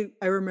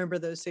remember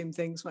those same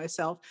things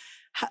myself.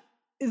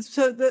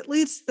 So that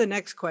leads to the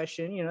next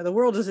question. The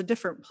world is a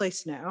different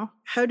place now.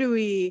 How do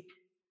we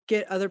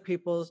get other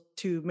people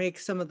to make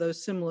some of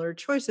those similar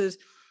choices?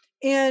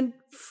 And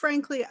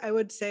frankly, I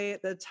would say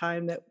at the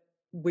time that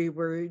we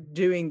were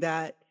doing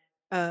that,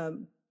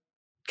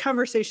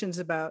 conversations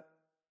about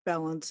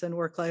balance and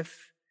work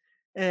life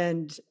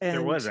and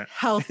There wasn't.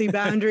 healthy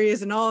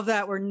boundaries and all of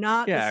that were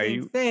not the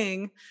same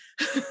thing.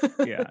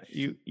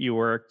 You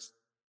worked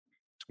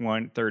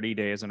 30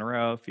 days in a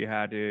row if you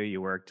had to.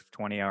 You worked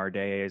 20-hour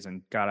days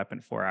and got up in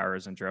 4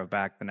 hours and drove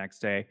back the next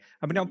day.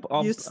 I mean,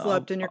 you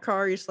slept in your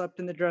car, you slept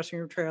in the dressing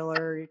room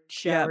trailer, you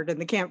showered in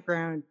the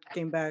campground,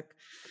 came back.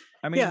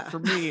 I mean, for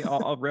me,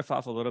 I'll riff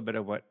off a little bit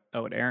of what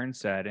Aaron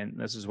said, and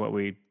this is what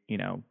we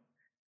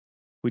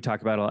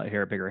talk about a lot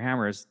here at Bigger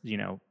Hammers.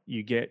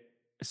 You get,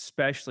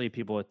 especially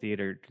people with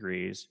theater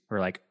degrees who are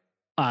like,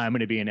 I'm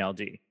going to be an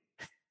LD.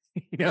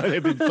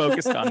 They've been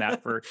focused on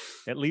that for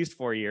at least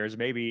 4 years,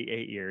 maybe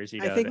 8 years.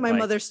 I think my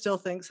mother still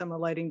thinks I'm a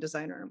lighting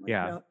designer. I'm like,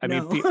 no, I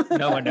mean,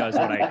 no one knows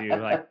what I do.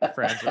 Like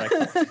friends are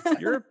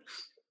like,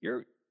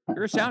 you're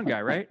a sound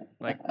guy, right?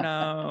 Like,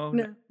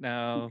 no.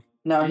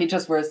 No, he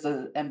just wears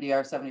the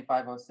MDR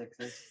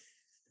 7506s.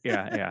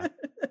 Yeah.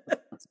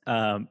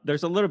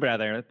 There's a little bit out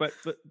there,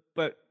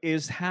 but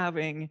is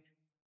having,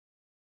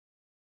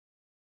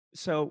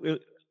 so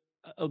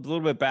a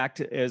little bit back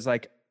to is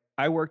like,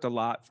 I worked a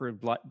lot for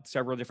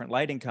several different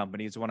lighting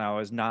companies when I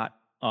was not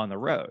on the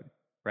road,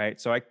 right?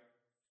 So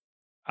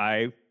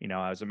I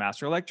was a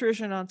master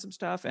electrician on some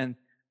stuff, and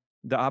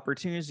the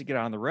opportunities to get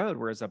on the road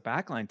were as a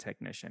backline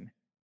technician.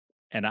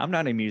 And I'm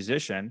not a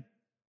musician,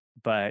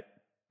 but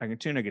I can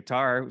tune a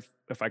guitar.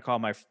 If I call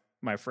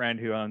my friend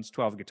who owns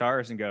 12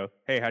 guitars and go,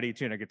 hey, how do you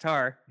tune a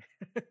guitar?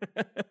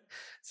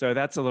 So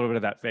that's a little bit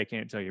of that faking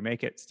it until you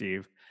make it,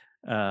 Steve.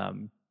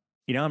 And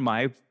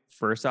my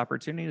first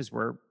opportunities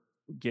were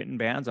getting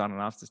bands on and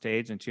off the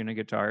stage and tuning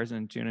guitars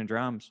and tuning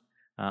drums.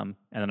 And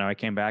then I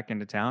came back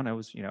into town. I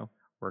was,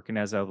 working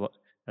as a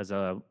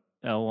L1,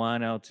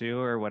 L2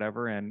 or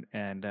whatever. And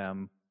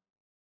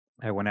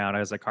I went out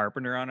as a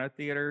carpenter on a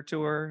theater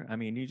tour. I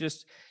mean,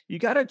 you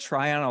got to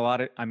try on a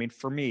lot of, I mean,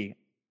 for me,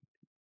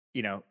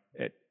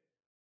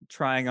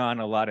 trying on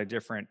a lot of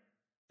different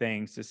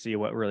things to see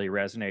what really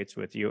resonates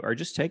with you, or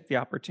just take the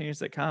opportunities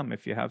that come.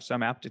 If you have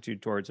some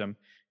aptitude towards them,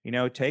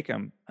 take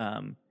them.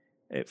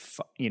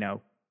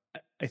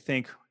 I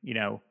think,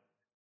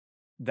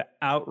 the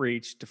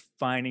outreach to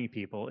finding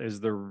people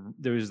is the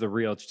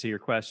real, to your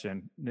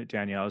question,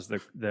 Danielle, is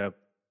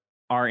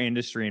our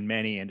industry and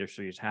many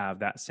industries have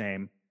that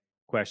same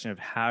question of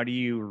how do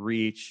you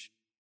reach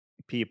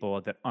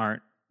people that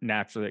aren't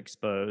naturally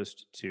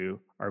exposed to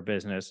our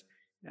business,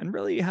 and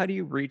really how do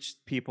you reach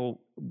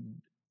people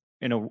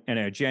in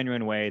a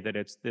genuine way that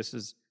this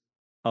is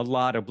a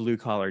lot of blue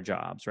collar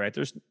jobs, right?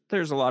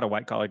 There's a lot of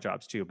white collar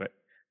jobs too, but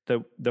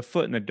the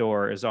foot in the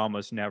door is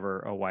almost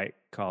never a white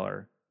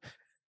collar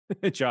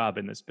job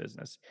in this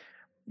business.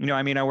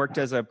 I mean, I worked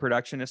as a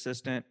production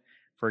assistant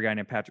for a guy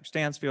named Patrick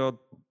Stansfield.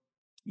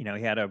 He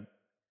had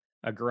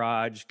a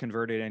garage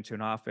converted into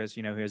an office.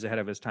 He was ahead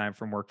of his time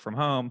from work from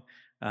home.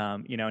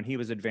 And he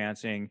was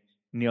advancing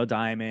Neil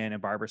Diamond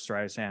and Barbra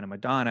Streisand and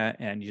Madonna,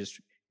 and just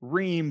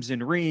reams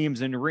and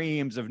reams and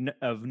reams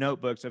of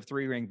notebooks of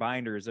 3-ring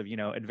binders of,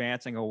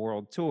 advancing a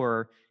world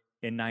tour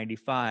in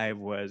 95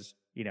 was,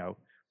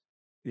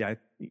 there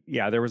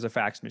was a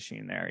fax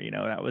machine there.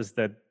 That was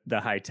the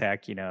high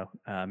tech,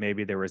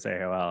 maybe there was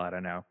AOL, I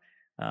don't know.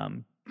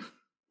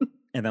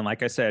 And then,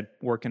 like I said,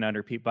 working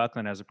under Pete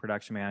Buckland as a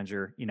production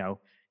manager,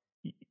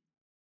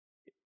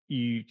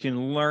 you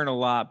can learn a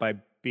lot by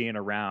being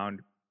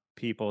around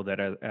people that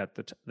are at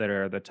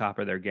the top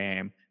of their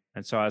game.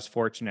 And so I was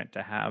fortunate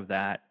to have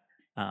that.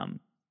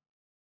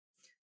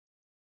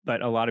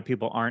 But a lot of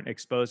people aren't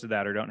exposed to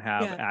that or don't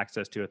have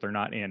access to it. They're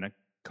not in a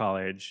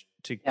college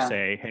to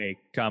say, hey,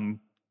 come.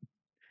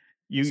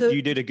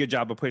 You did a good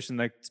job of pushing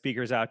the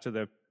speakers out to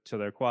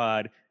the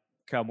quad.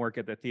 Come work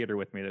at the theater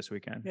with me this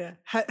weekend. Yeah.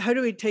 How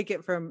do we take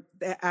it from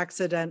the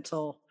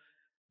accidental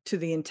to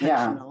the Yeah,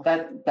 intentional?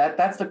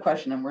 that's the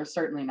question, and we're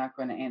certainly not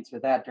going to answer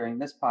that during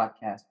this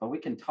podcast, but we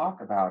can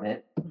talk about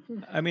it.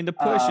 Mhm. I mean, the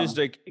push is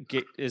Um,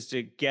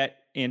 to get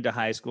into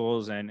high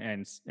schools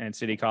and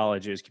city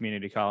colleges,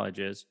 community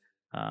colleges,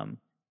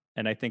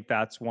 and I think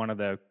that's one of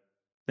the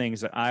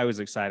things that I was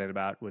excited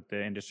about with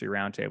the industry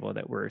roundtable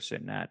that we're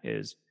sitting at,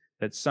 is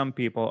that some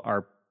people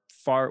are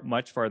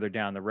much farther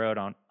down the road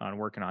on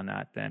working on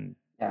that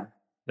yeah.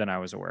 than I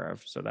was aware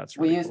of. So that's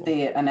We really use cool.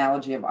 the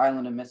analogy of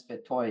Island of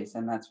Misfit Toys,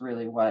 and that's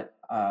really what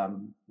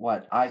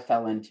I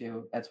fell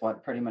into. That's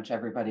what pretty much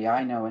everybody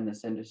I know in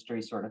this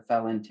industry sort of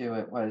fell into.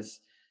 It was,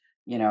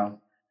 you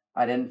know,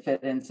 I didn't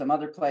fit in some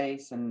other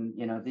place, and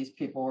these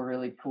people were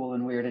really cool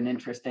and weird and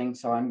interesting,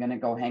 so I'm going to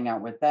go hang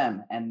out with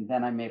them, and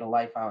then I made a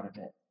life out of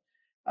it.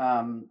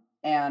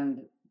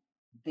 And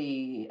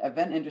the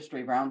event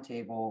industry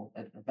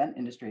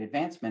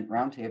advancement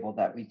roundtable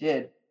that we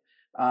did,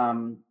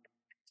 um,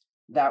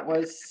 that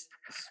was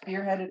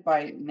spearheaded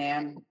by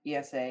NAM,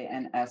 ESA,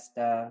 and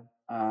ESTA,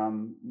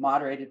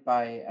 moderated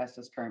by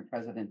ESTA's current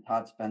president,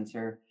 Todd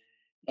Spencer.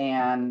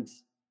 And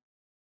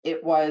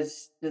it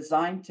was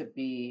designed to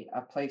be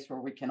a place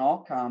where we can all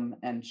come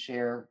and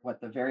share what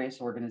the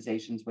various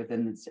organizations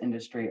within this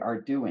industry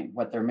are doing,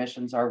 what their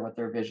missions are, what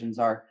their visions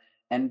are,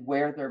 and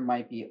where there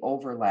might be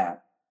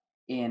overlap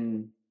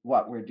in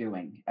what we're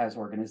doing as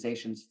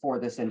organizations for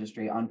this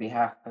industry on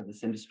behalf of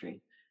this industry.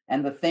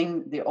 And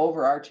the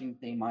overarching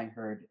theme I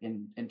heard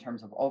in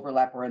terms of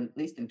overlap, or at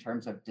least in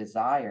terms of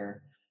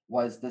desire,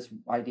 was this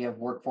idea of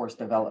workforce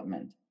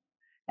development.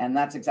 And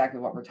that's exactly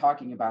what we're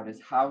talking about,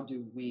 is how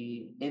do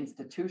we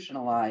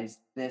institutionalize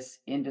this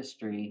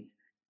industry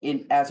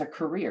as a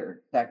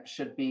career that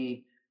should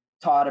be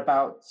taught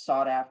about,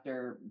 sought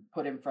after,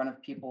 put in front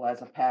of people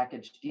as a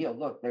package deal.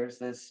 Look, there's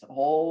this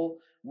whole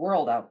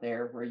world out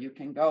there where you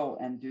can go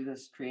and do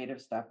this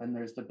creative stuff, and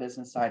there's the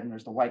business side, and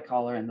there's the white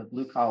collar and the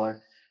blue collar,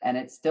 and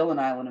it's still an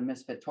island of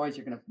misfit toys.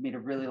 You're going to meet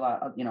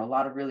a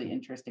lot of really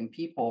interesting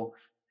people.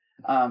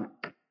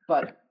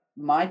 But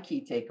my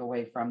key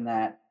takeaway from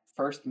that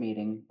first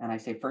meeting, and I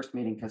say first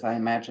meeting because I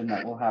imagine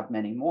that we'll have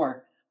many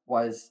more,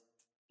 was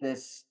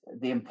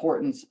the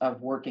importance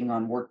of working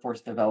on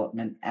workforce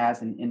development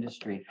as an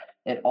industry.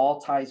 It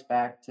all ties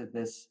back to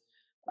this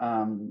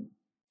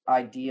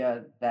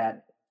idea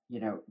that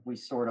we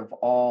sort of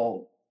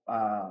all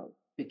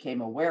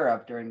became aware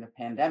of during the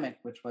pandemic,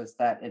 which was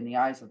that in the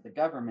eyes of the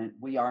government,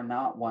 we are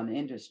not one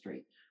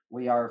industry.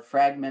 We are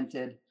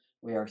fragmented,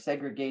 we are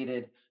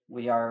segregated,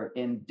 we are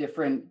in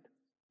different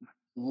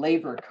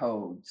labor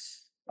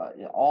codes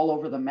all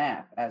over the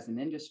map as an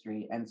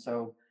industry. And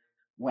so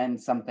when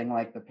something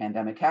like the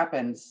pandemic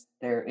happens,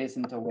 there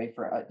isn't a way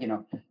for,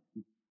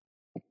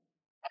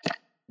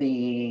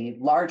 the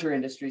larger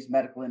industries,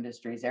 medical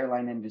industries,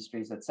 airline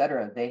industries, et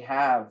cetera, they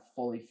have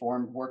fully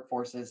formed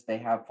workforces. They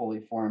have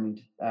fully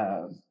formed,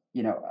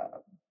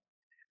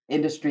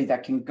 industry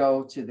that can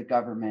go to the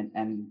government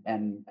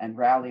and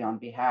rally on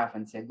behalf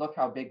and say, look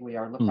how big we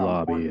are, look how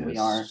important we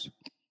are.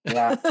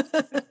 Yeah.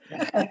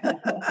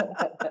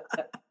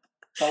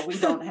 But we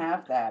don't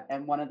have that.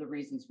 And one of the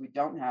reasons we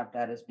don't have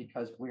that is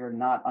because we are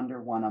not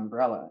under one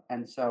umbrella.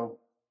 And so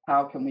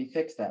how can we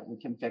fix that? We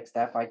can fix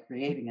that by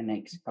creating a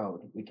NAICS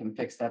code. We can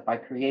fix that by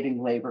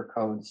creating labor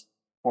codes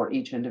for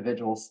each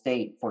individual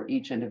state, for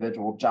each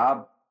individual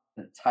job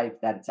type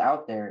that's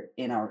out there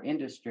in our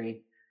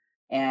industry.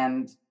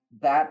 And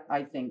that,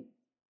 I think,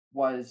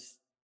 was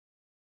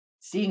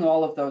seeing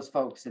all of those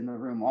folks in the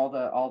room, all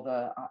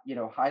the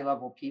high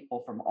level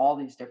people from all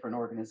these different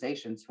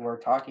organizations who are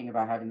talking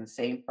about having the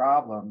same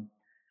problem,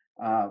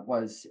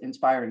 was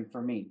inspiring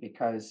for me,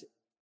 because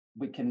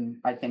we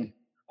can, I think,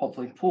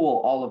 hopefully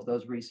pool all of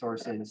those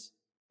resources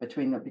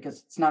between them,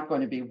 because it's not going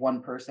to be one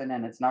person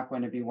and it's not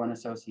going to be one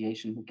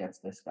association who gets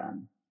this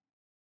done.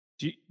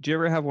 Do you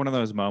ever have one of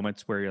those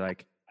moments where you're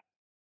like,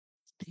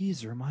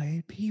 these are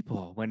my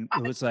people, when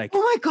it was like,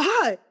 oh my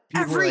God,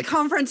 every like,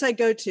 conference I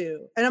go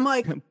to, and I'm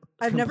like,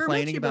 I've never met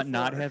complaining you about before.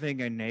 not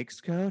having a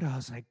NAICS code. I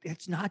was like,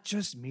 it's not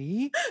just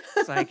me.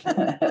 It's like,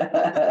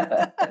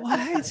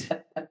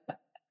 what?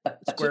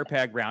 Square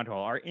peg, round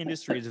hole. Our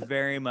industry is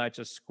very much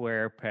a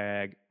square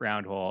peg,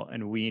 round hole,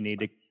 and we need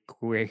to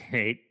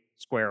create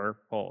square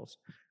holes.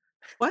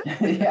 What?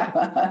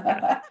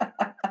 Yeah.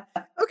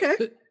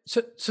 Okay.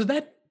 So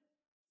that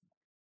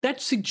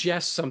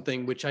suggests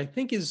something which I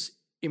think is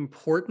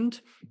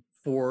important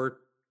for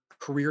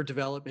career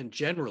development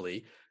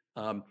generally,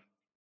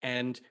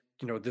 and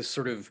this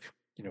sort of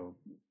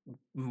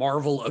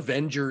Marvel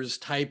Avengers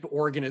type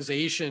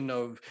organization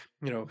of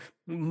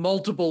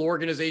multiple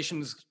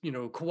organizations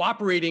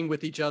cooperating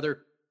with each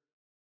other.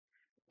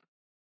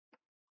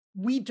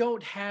 We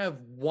don't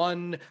have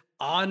one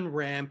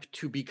on-ramp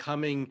to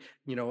becoming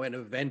an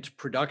event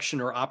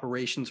production or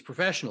operations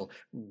professional.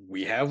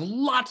 We have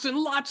lots and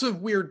lots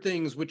of weird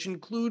things, which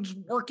includes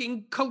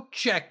working coat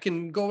check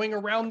and going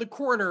around the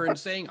corner and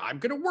saying, I'm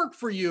going to work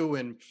for you,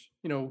 and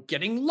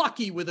getting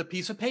lucky with a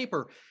piece of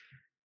paper.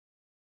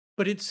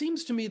 But it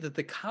seems to me that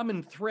the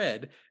common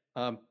thread,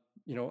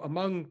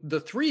 among the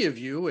three of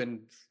you,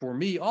 and for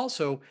me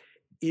also,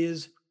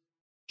 is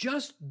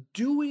just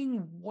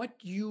doing what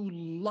you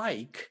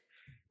like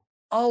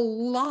a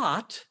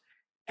lot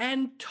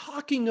and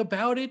talking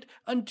about it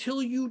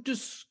until you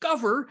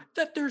discover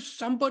that there's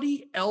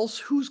somebody else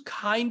who's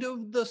kind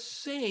of the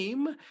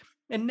same.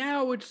 And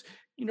now it's,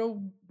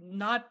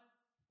 not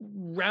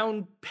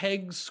round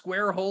peg,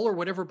 square hole, or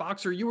whatever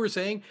boxer you were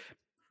saying,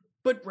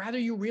 but rather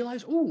you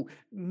realize, oh,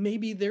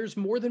 maybe there's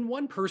more than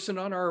one person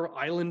on our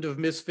island of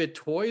misfit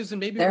toys, and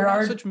maybe There we're not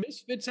are such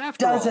misfits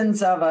after all.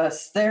 dozens of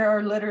us. There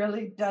are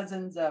literally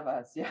dozens of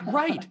us. Yeah.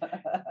 Right.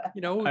 I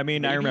mean, I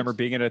maybe remember it's-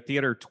 being at a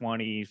theater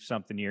 20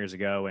 something years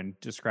ago and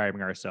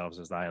describing ourselves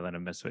as the island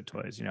of misfit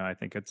toys. I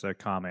think it's a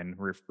common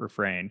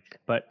refrain,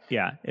 but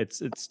yeah,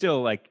 it's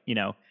still like,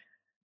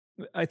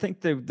 I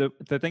think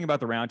the thing about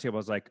the roundtable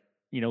is like,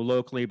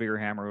 locally Bigger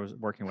Hammer was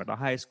working with a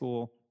high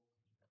school,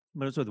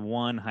 but it's with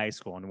one high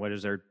school. And what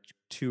is there,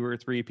 2 or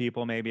 3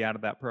 people maybe out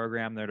of that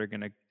program that are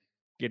going to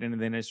get into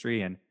the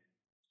industry, and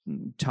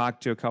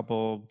talk to a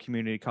couple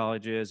community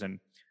colleges, and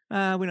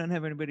we don't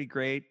have anybody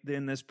great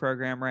in this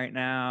program right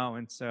now.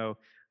 And so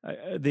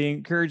the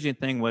encouraging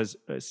thing was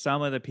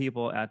some of the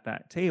people at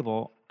that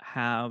table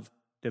have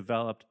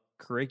developed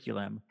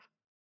curriculum,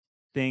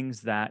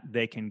 things that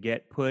they can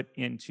get put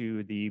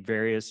into the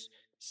various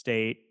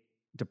state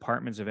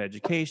departments of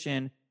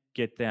education,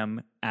 get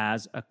them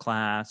as a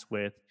class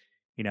with,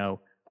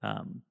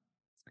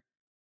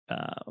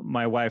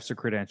 my wife's a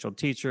credentialed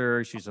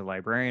teacher. She's a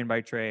librarian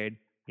by trade.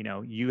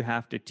 You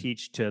have to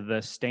teach to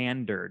the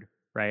standard,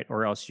 right?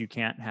 Or else you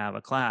can't have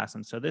a class.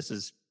 And so this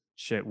is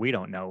shit we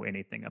don't know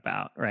anything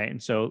about, right?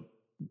 And so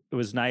it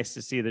was nice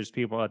to see there's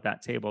people at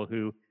that table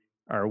who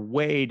are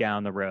way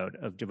down the road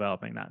of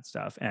developing that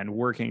stuff and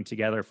working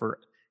together for,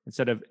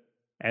 instead of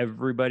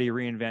everybody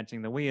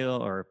reinventing the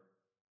wheel or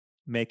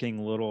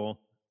making little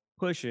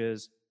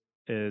pushes,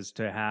 is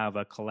to have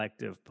a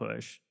collective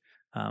push.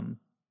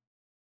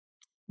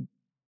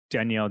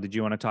 Danielle, did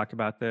you want to talk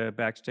about the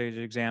backstage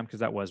exam?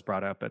 Because that was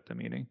brought up at the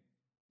meeting.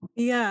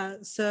 Yeah.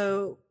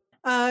 So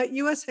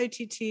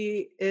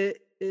USITT,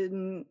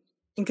 in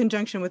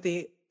conjunction with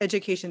the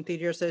Education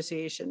Theater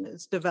Association,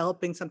 is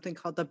developing something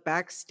called the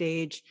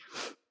Backstage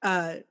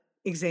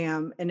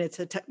exam, and it's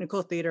a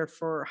technical theater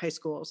for high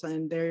schools,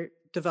 and they're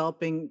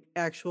developing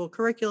actual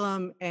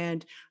curriculum,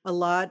 and a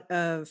lot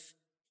of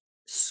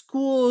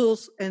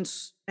schools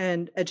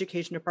and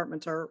education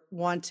departments are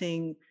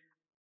wanting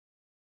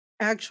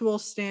actual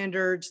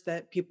standards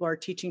that people are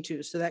teaching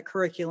to, so that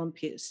curriculum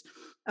piece,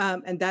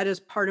 and that is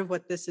part of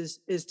what this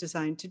is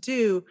designed to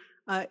do.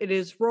 It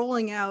is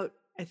rolling out,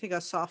 I think, a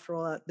soft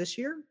rollout this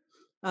year,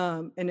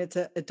 and it's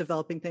a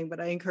developing thing, but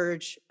I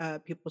encourage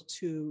people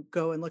to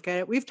go and look at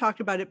it. We've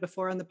talked about it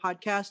before on the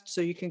podcast,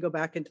 so you can go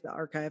back into the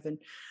archive and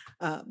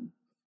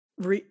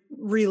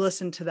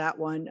re-listen to that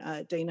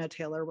one. Dana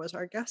Taylor was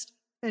our guest,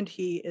 and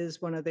he is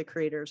one of the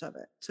creators of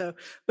it. So,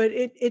 but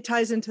it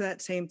ties into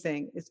that same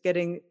thing. It's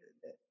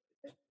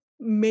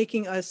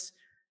making us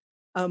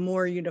a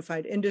more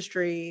unified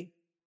industry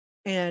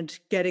and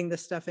getting the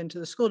stuff into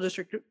the school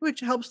district, which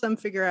helps them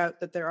figure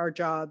out that there are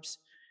jobs,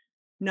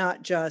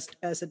 not just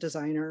as a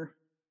designer.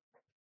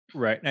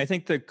 Right. And I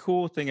think the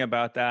cool thing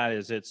about that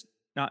is it's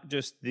not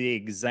just the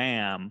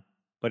exam,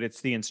 but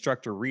it's the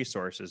instructor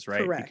resources,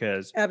 right? Correct.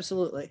 Because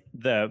Absolutely.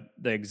 the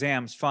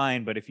exam's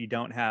fine, but if you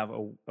don't have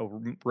a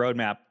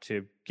roadmap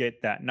to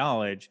get that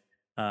knowledge,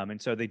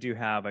 and so they do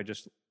have, I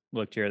just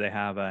looked here, they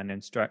have an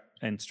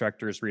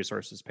instructors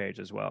resources page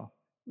as well.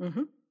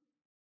 Mm-hmm.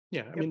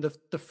 Yeah, I mean,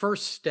 the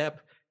first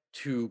step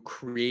to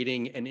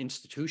creating an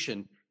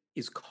institution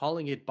is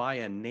calling it by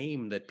a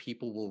name that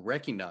people will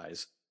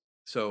recognize.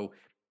 So,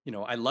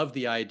 I love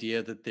the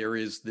idea that there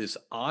is this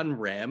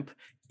on-ramp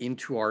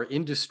into our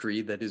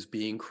industry that is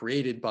being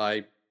created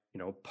by,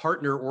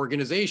 partner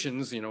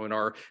organizations, in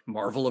our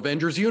Marvel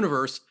Avengers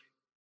universe,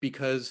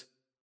 because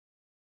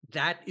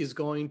that is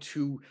going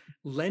to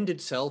lend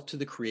itself to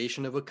the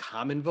creation of a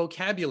common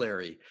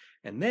vocabulary.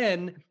 And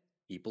then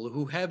people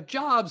who have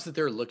jobs that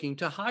they're looking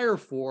to hire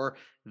for,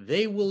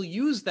 they will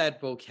use that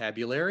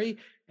vocabulary.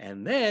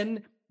 And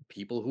then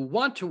people who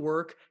want to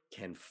work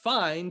can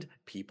find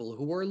people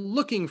who are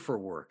looking for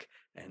work.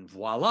 And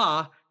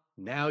voila,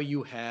 now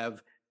you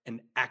have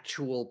an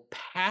actual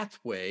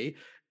pathway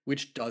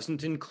which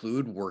doesn't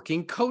include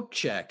working coat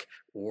check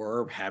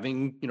or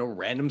having,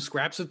 random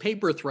scraps of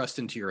paper thrust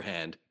into your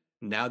hand.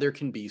 Now there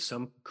can be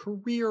some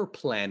career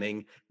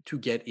planning to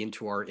get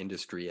into our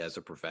industry as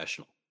a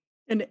professional.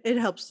 And it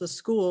helps the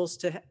schools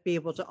to be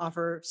able to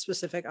offer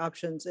specific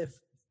options if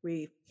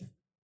we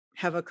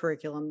have a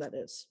curriculum that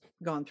is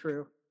gone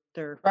through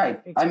their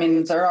Right. I mean,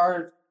 experience. there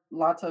are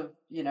lots of,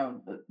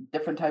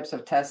 different types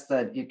of tests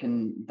that you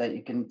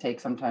can take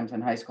sometimes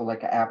in high school,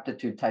 like an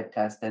aptitude type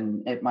test,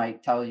 and it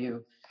might tell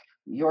you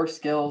your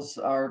skills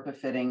are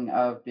befitting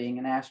of being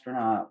an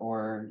astronaut,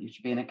 or you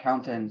should be an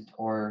accountant,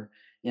 or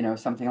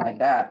something like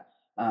that.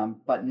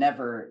 But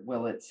never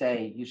will it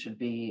say you should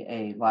be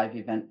a live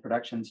event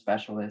production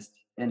specialist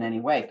in any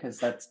way, because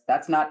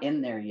that's not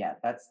in there yet.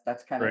 That's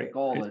kind of the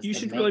goal. Is You to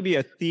should make, really be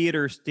a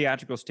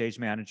theatrical stage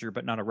manager,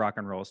 but not a rock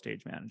and roll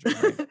stage manager.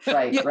 Right?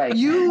 right, right.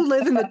 You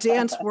live in the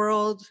dance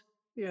world,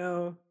 you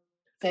know.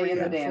 Stay in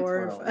the 3 and dance 4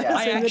 world. and Yeah.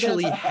 I Stay in the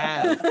actually dance-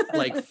 have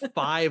like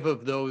 5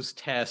 of those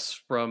tests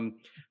from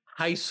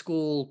high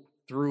school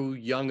through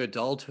young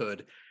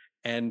adulthood,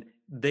 and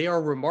they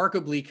are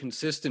remarkably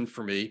consistent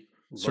for me.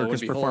 Lo and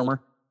Circus behold,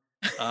 performer.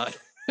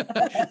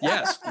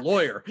 yes,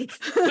 lawyer.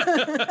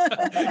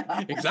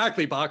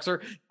 Exactly,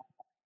 boxer.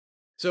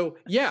 So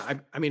yeah,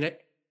 I mean,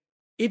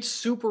 it's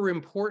super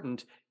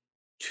important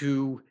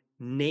to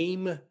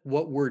name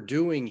what we're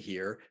doing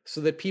here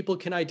so that people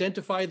can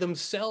identify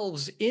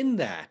themselves in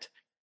that.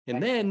 And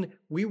Right. then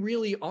we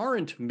really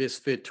aren't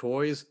misfit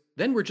toys.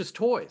 Then we're just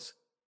toys.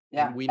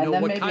 Yeah. And we And know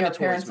then what maybe kind our of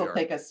toys parents we will are.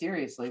 take us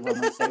seriously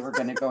when we say we're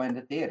going to go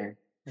into theater.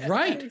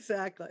 Right.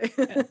 Exactly.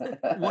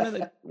 One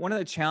of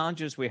the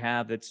challenges we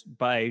have that's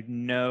by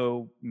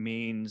no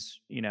means,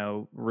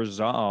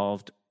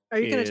 resolved. Are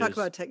you going to talk is-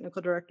 about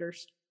technical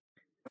directors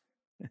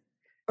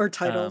or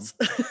titles?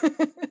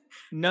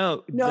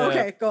 No, No,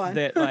 okay, go on.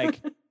 That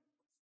like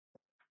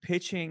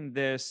pitching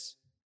this,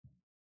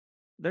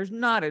 there's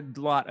not a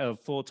lot of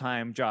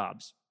full-time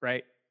jobs,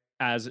 right?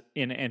 As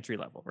in entry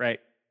level, right?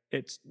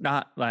 It's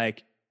not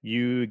like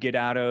you get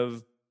out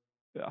of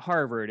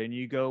Harvard and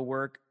you go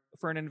work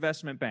for an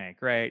investment bank,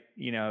 right?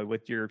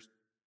 With your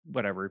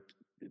whatever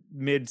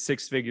mid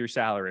 6-figure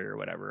salary or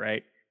whatever,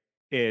 right?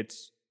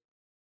 It's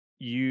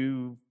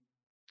you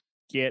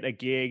get a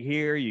gig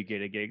here, you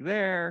get a gig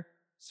there.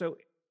 So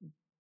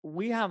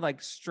we have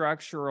like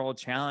structural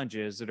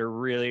challenges that are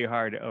really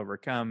hard to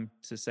overcome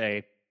to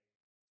say,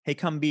 hey,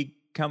 come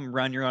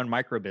run your own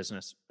micro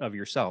business of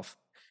yourself.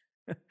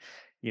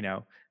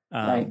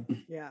 Right.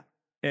 Yeah.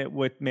 It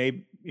with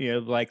maybe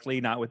likely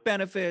not with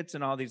benefits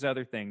and all these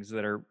other things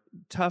that are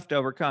tough to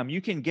overcome. You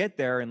can get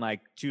there in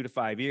like 2 to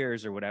 5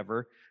 years or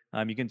whatever.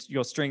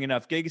 You'll string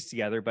enough gigs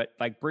together, but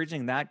like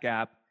bridging that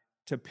gap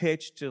to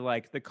pitch to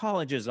like the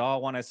colleges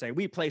all want to say,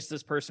 we place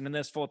this person in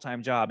this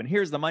full-time job and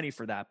here's the money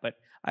for that. But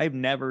I've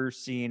never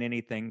seen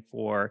anything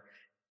for,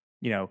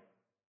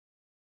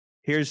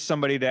 here's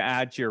somebody to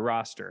add to your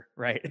roster,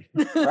 right?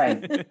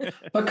 Right.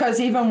 Because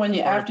even when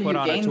you, Or after put you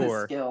on a gain the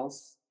tour.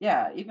 skills,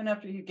 yeah, even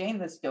after you gain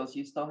the skills,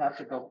 you still have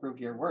to go prove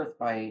your worth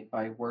by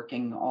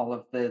working all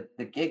of the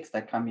gigs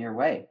that come your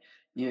way.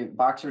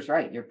 Boxer's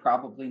right. You're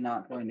probably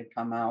not going to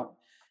come out,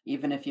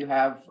 even if you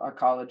have a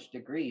college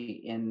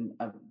degree in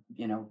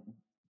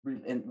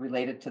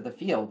related to the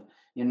field,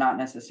 you're not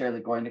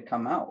necessarily going to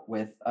come out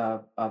with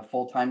a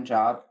full-time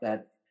job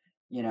that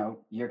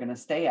you're going to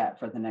stay at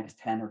for the next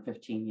 10 or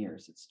 15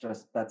 years. It's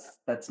just that's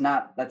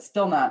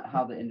still not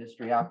how the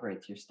industry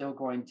operates. You're still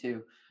going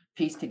to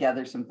piece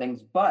together some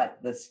things, but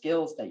the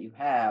skills that you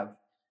have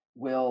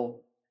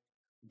will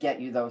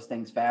get you those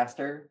things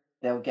faster.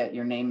 They'll get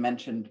your name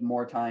mentioned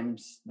more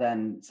times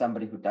than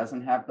somebody who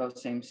doesn't have those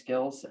same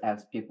skills,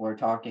 as people are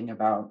talking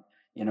about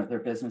their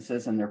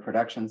businesses and their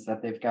productions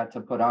that they've got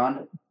to put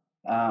on.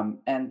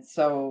 And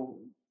so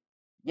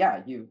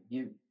yeah,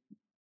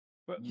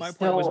 But you my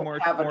point was still more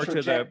have a to the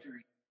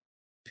trajectory.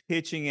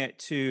 pitching it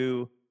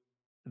to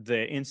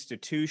the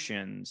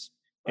institutions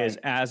is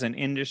Right. as an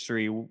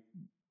industry,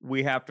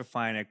 we have to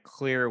find a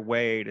clear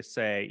way to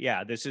say,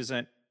 yeah, this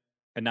isn't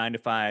a 9 to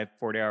 5,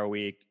 40-hour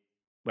week,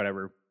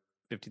 whatever,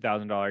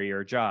 $50,000 a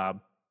year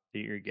job that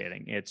you're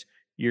getting. It's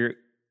you're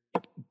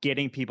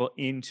getting people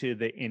into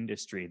the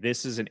industry.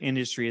 This is an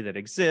industry that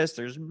exists.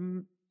 There's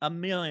a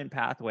million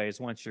pathways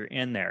once you're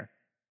in there,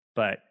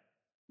 but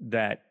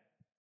that,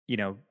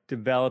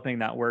 developing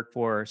that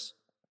workforce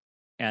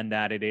and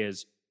that it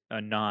is a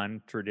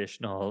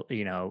non-traditional,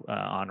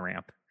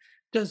 on-ramp.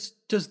 Does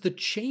the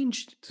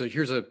change? So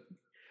here's a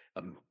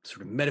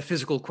sort of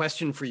metaphysical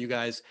question for you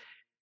guys.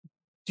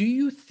 Do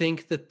you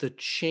think that the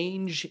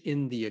change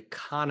in the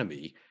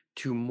economy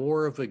to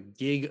more of a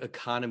gig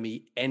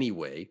economy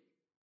anyway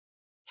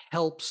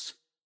helps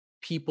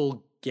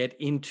people get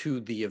into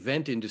the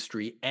event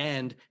industry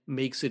and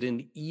makes it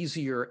an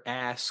easier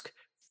ask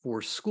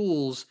for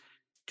schools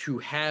to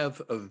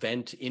have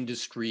event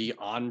industry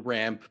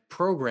on-ramp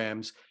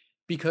programs?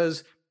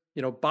 Because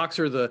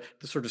Boxer, the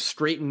sort of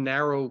straight and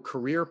narrow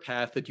career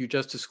path that you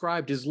just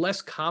described is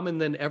less common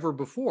than ever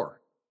before.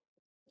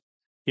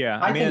 Yeah,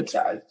 I mean,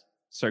 think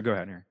sorry, go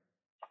ahead here.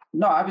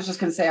 No, I was just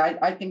going to say,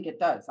 I think it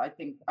does. I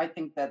think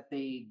that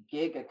the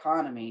gig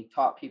economy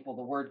taught people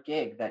the word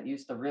gig that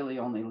used to really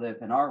only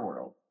live in our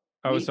world.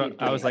 I was like,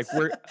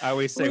 I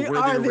always say We we're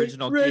are the the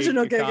original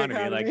original gig gig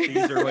economy. Like economy.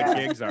 these are what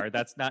Yeah. gigs are.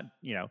 That's not,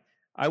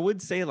 I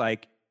would say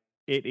like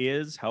it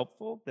is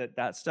helpful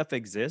that stuff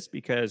exists,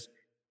 because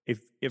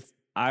if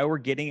I were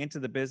getting into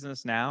the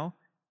business now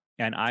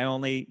and I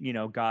only,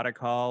 got a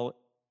call,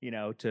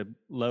 to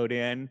load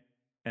in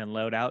and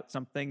load out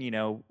something,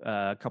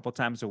 a couple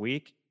times a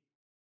week,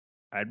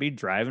 I'd be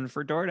driving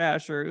for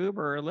DoorDash or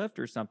Uber or Lyft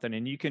or something.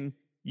 And you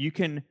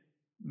can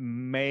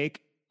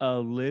make a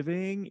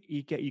living,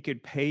 you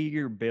could pay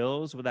your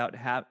bills without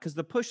because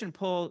the push and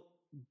pull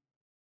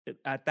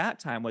at that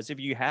time was, if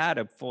you had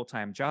a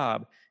full-time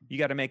job, you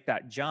got to make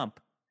that jump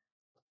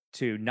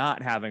to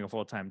not having a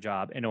full-time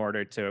job in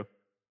order to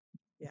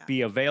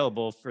be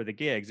available for the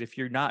gigs. If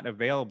you're not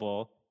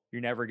available,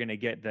 you're never going to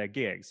get the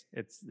gigs.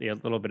 It's a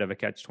little bit of a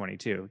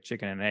catch-22,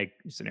 chicken and egg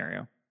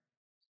scenario.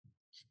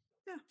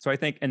 Yeah. So I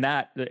think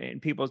in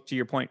people, to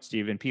your point,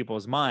 Steve, in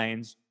people's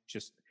minds,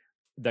 just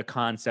the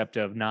concept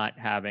of not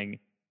having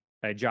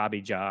a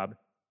jobby job,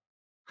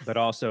 but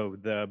also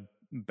the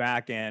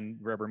back end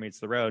rubber meets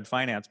the road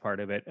finance part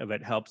of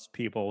it helps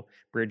people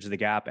bridge the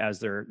gap as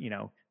they're,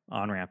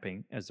 on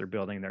ramping, as they're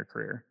building their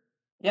career.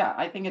 Yeah,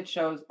 I think it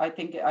shows. I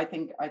think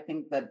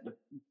that the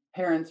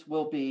parents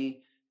will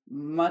be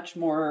much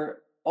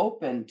more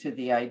open to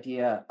the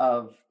idea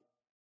of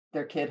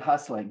their kid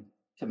hustling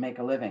to make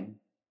a living,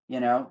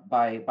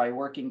 by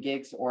working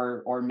gigs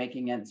or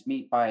making ends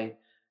meet by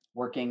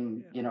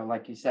working,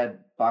 like you said,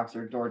 Box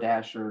or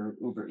DoorDash or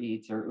Uber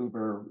Eats or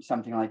Uber,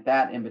 something like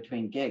that in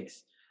between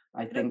gigs.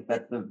 I think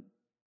that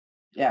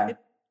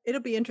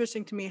it'll be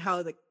interesting to me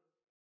how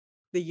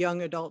the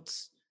young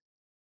adults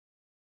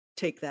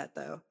take that,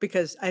 though,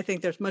 because I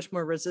think there's much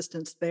more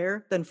resistance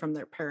there than from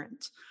their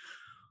parents.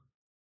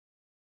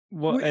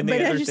 Well, and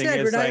the other thing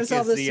is, like,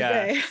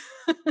 today.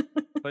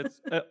 But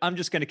I'm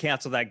just going to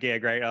cancel that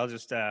gig, right? I'll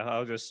just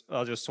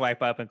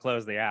swipe up and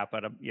close the app.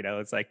 But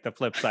it's like the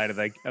flip side of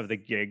the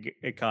gig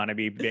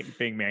economy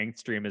being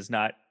mainstream is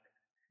not.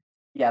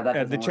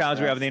 Yeah, the challenge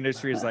we have in the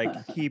industry is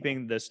like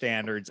keeping the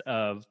standards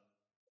of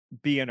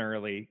being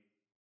early,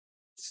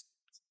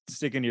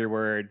 sticking to your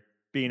word,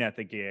 being at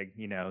the gig.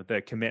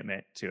 The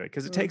commitment to it,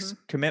 because it takes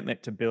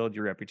commitment to build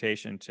your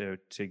reputation, to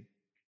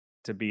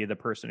be the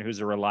person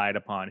who's relied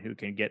upon, who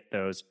can get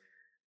those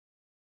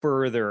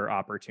further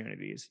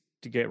opportunities,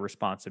 to get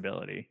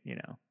responsibility.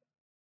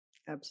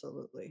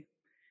 Absolutely.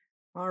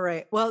 All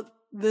right. Well,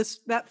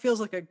 that feels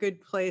like a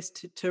good place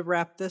to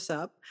wrap this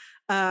up.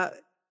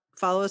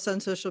 Follow us on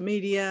social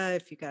media.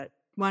 If you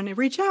want to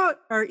reach out,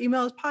 our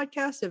email is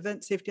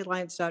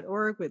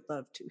podcast@eventsafetyalliance.org. We'd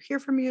love to hear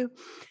from you.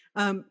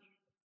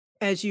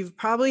 As you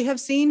probably have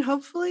seen,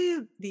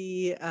 hopefully,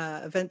 the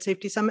Event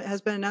Safety Summit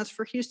has been announced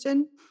for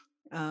Houston.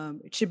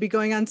 It should be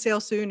going on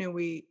sale soon, and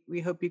we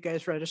hope you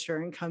guys register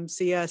and come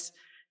see us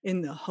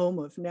in the home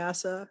of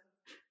NASA.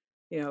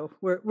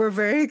 We're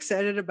very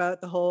excited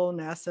about the whole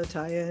NASA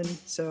tie-in,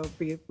 so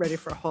be ready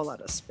for a whole lot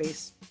of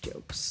space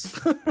jokes,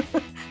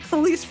 at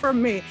least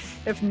from me,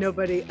 if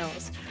nobody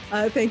else.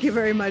 Thank you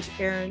very much,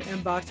 Aaron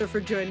and Boxer,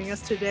 for joining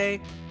us today,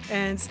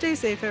 and stay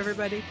safe,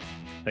 everybody.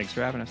 Thanks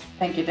for having us.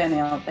 Thank you,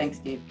 Danielle. Thanks,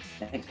 Steve.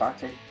 Thanks,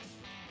 Boxer.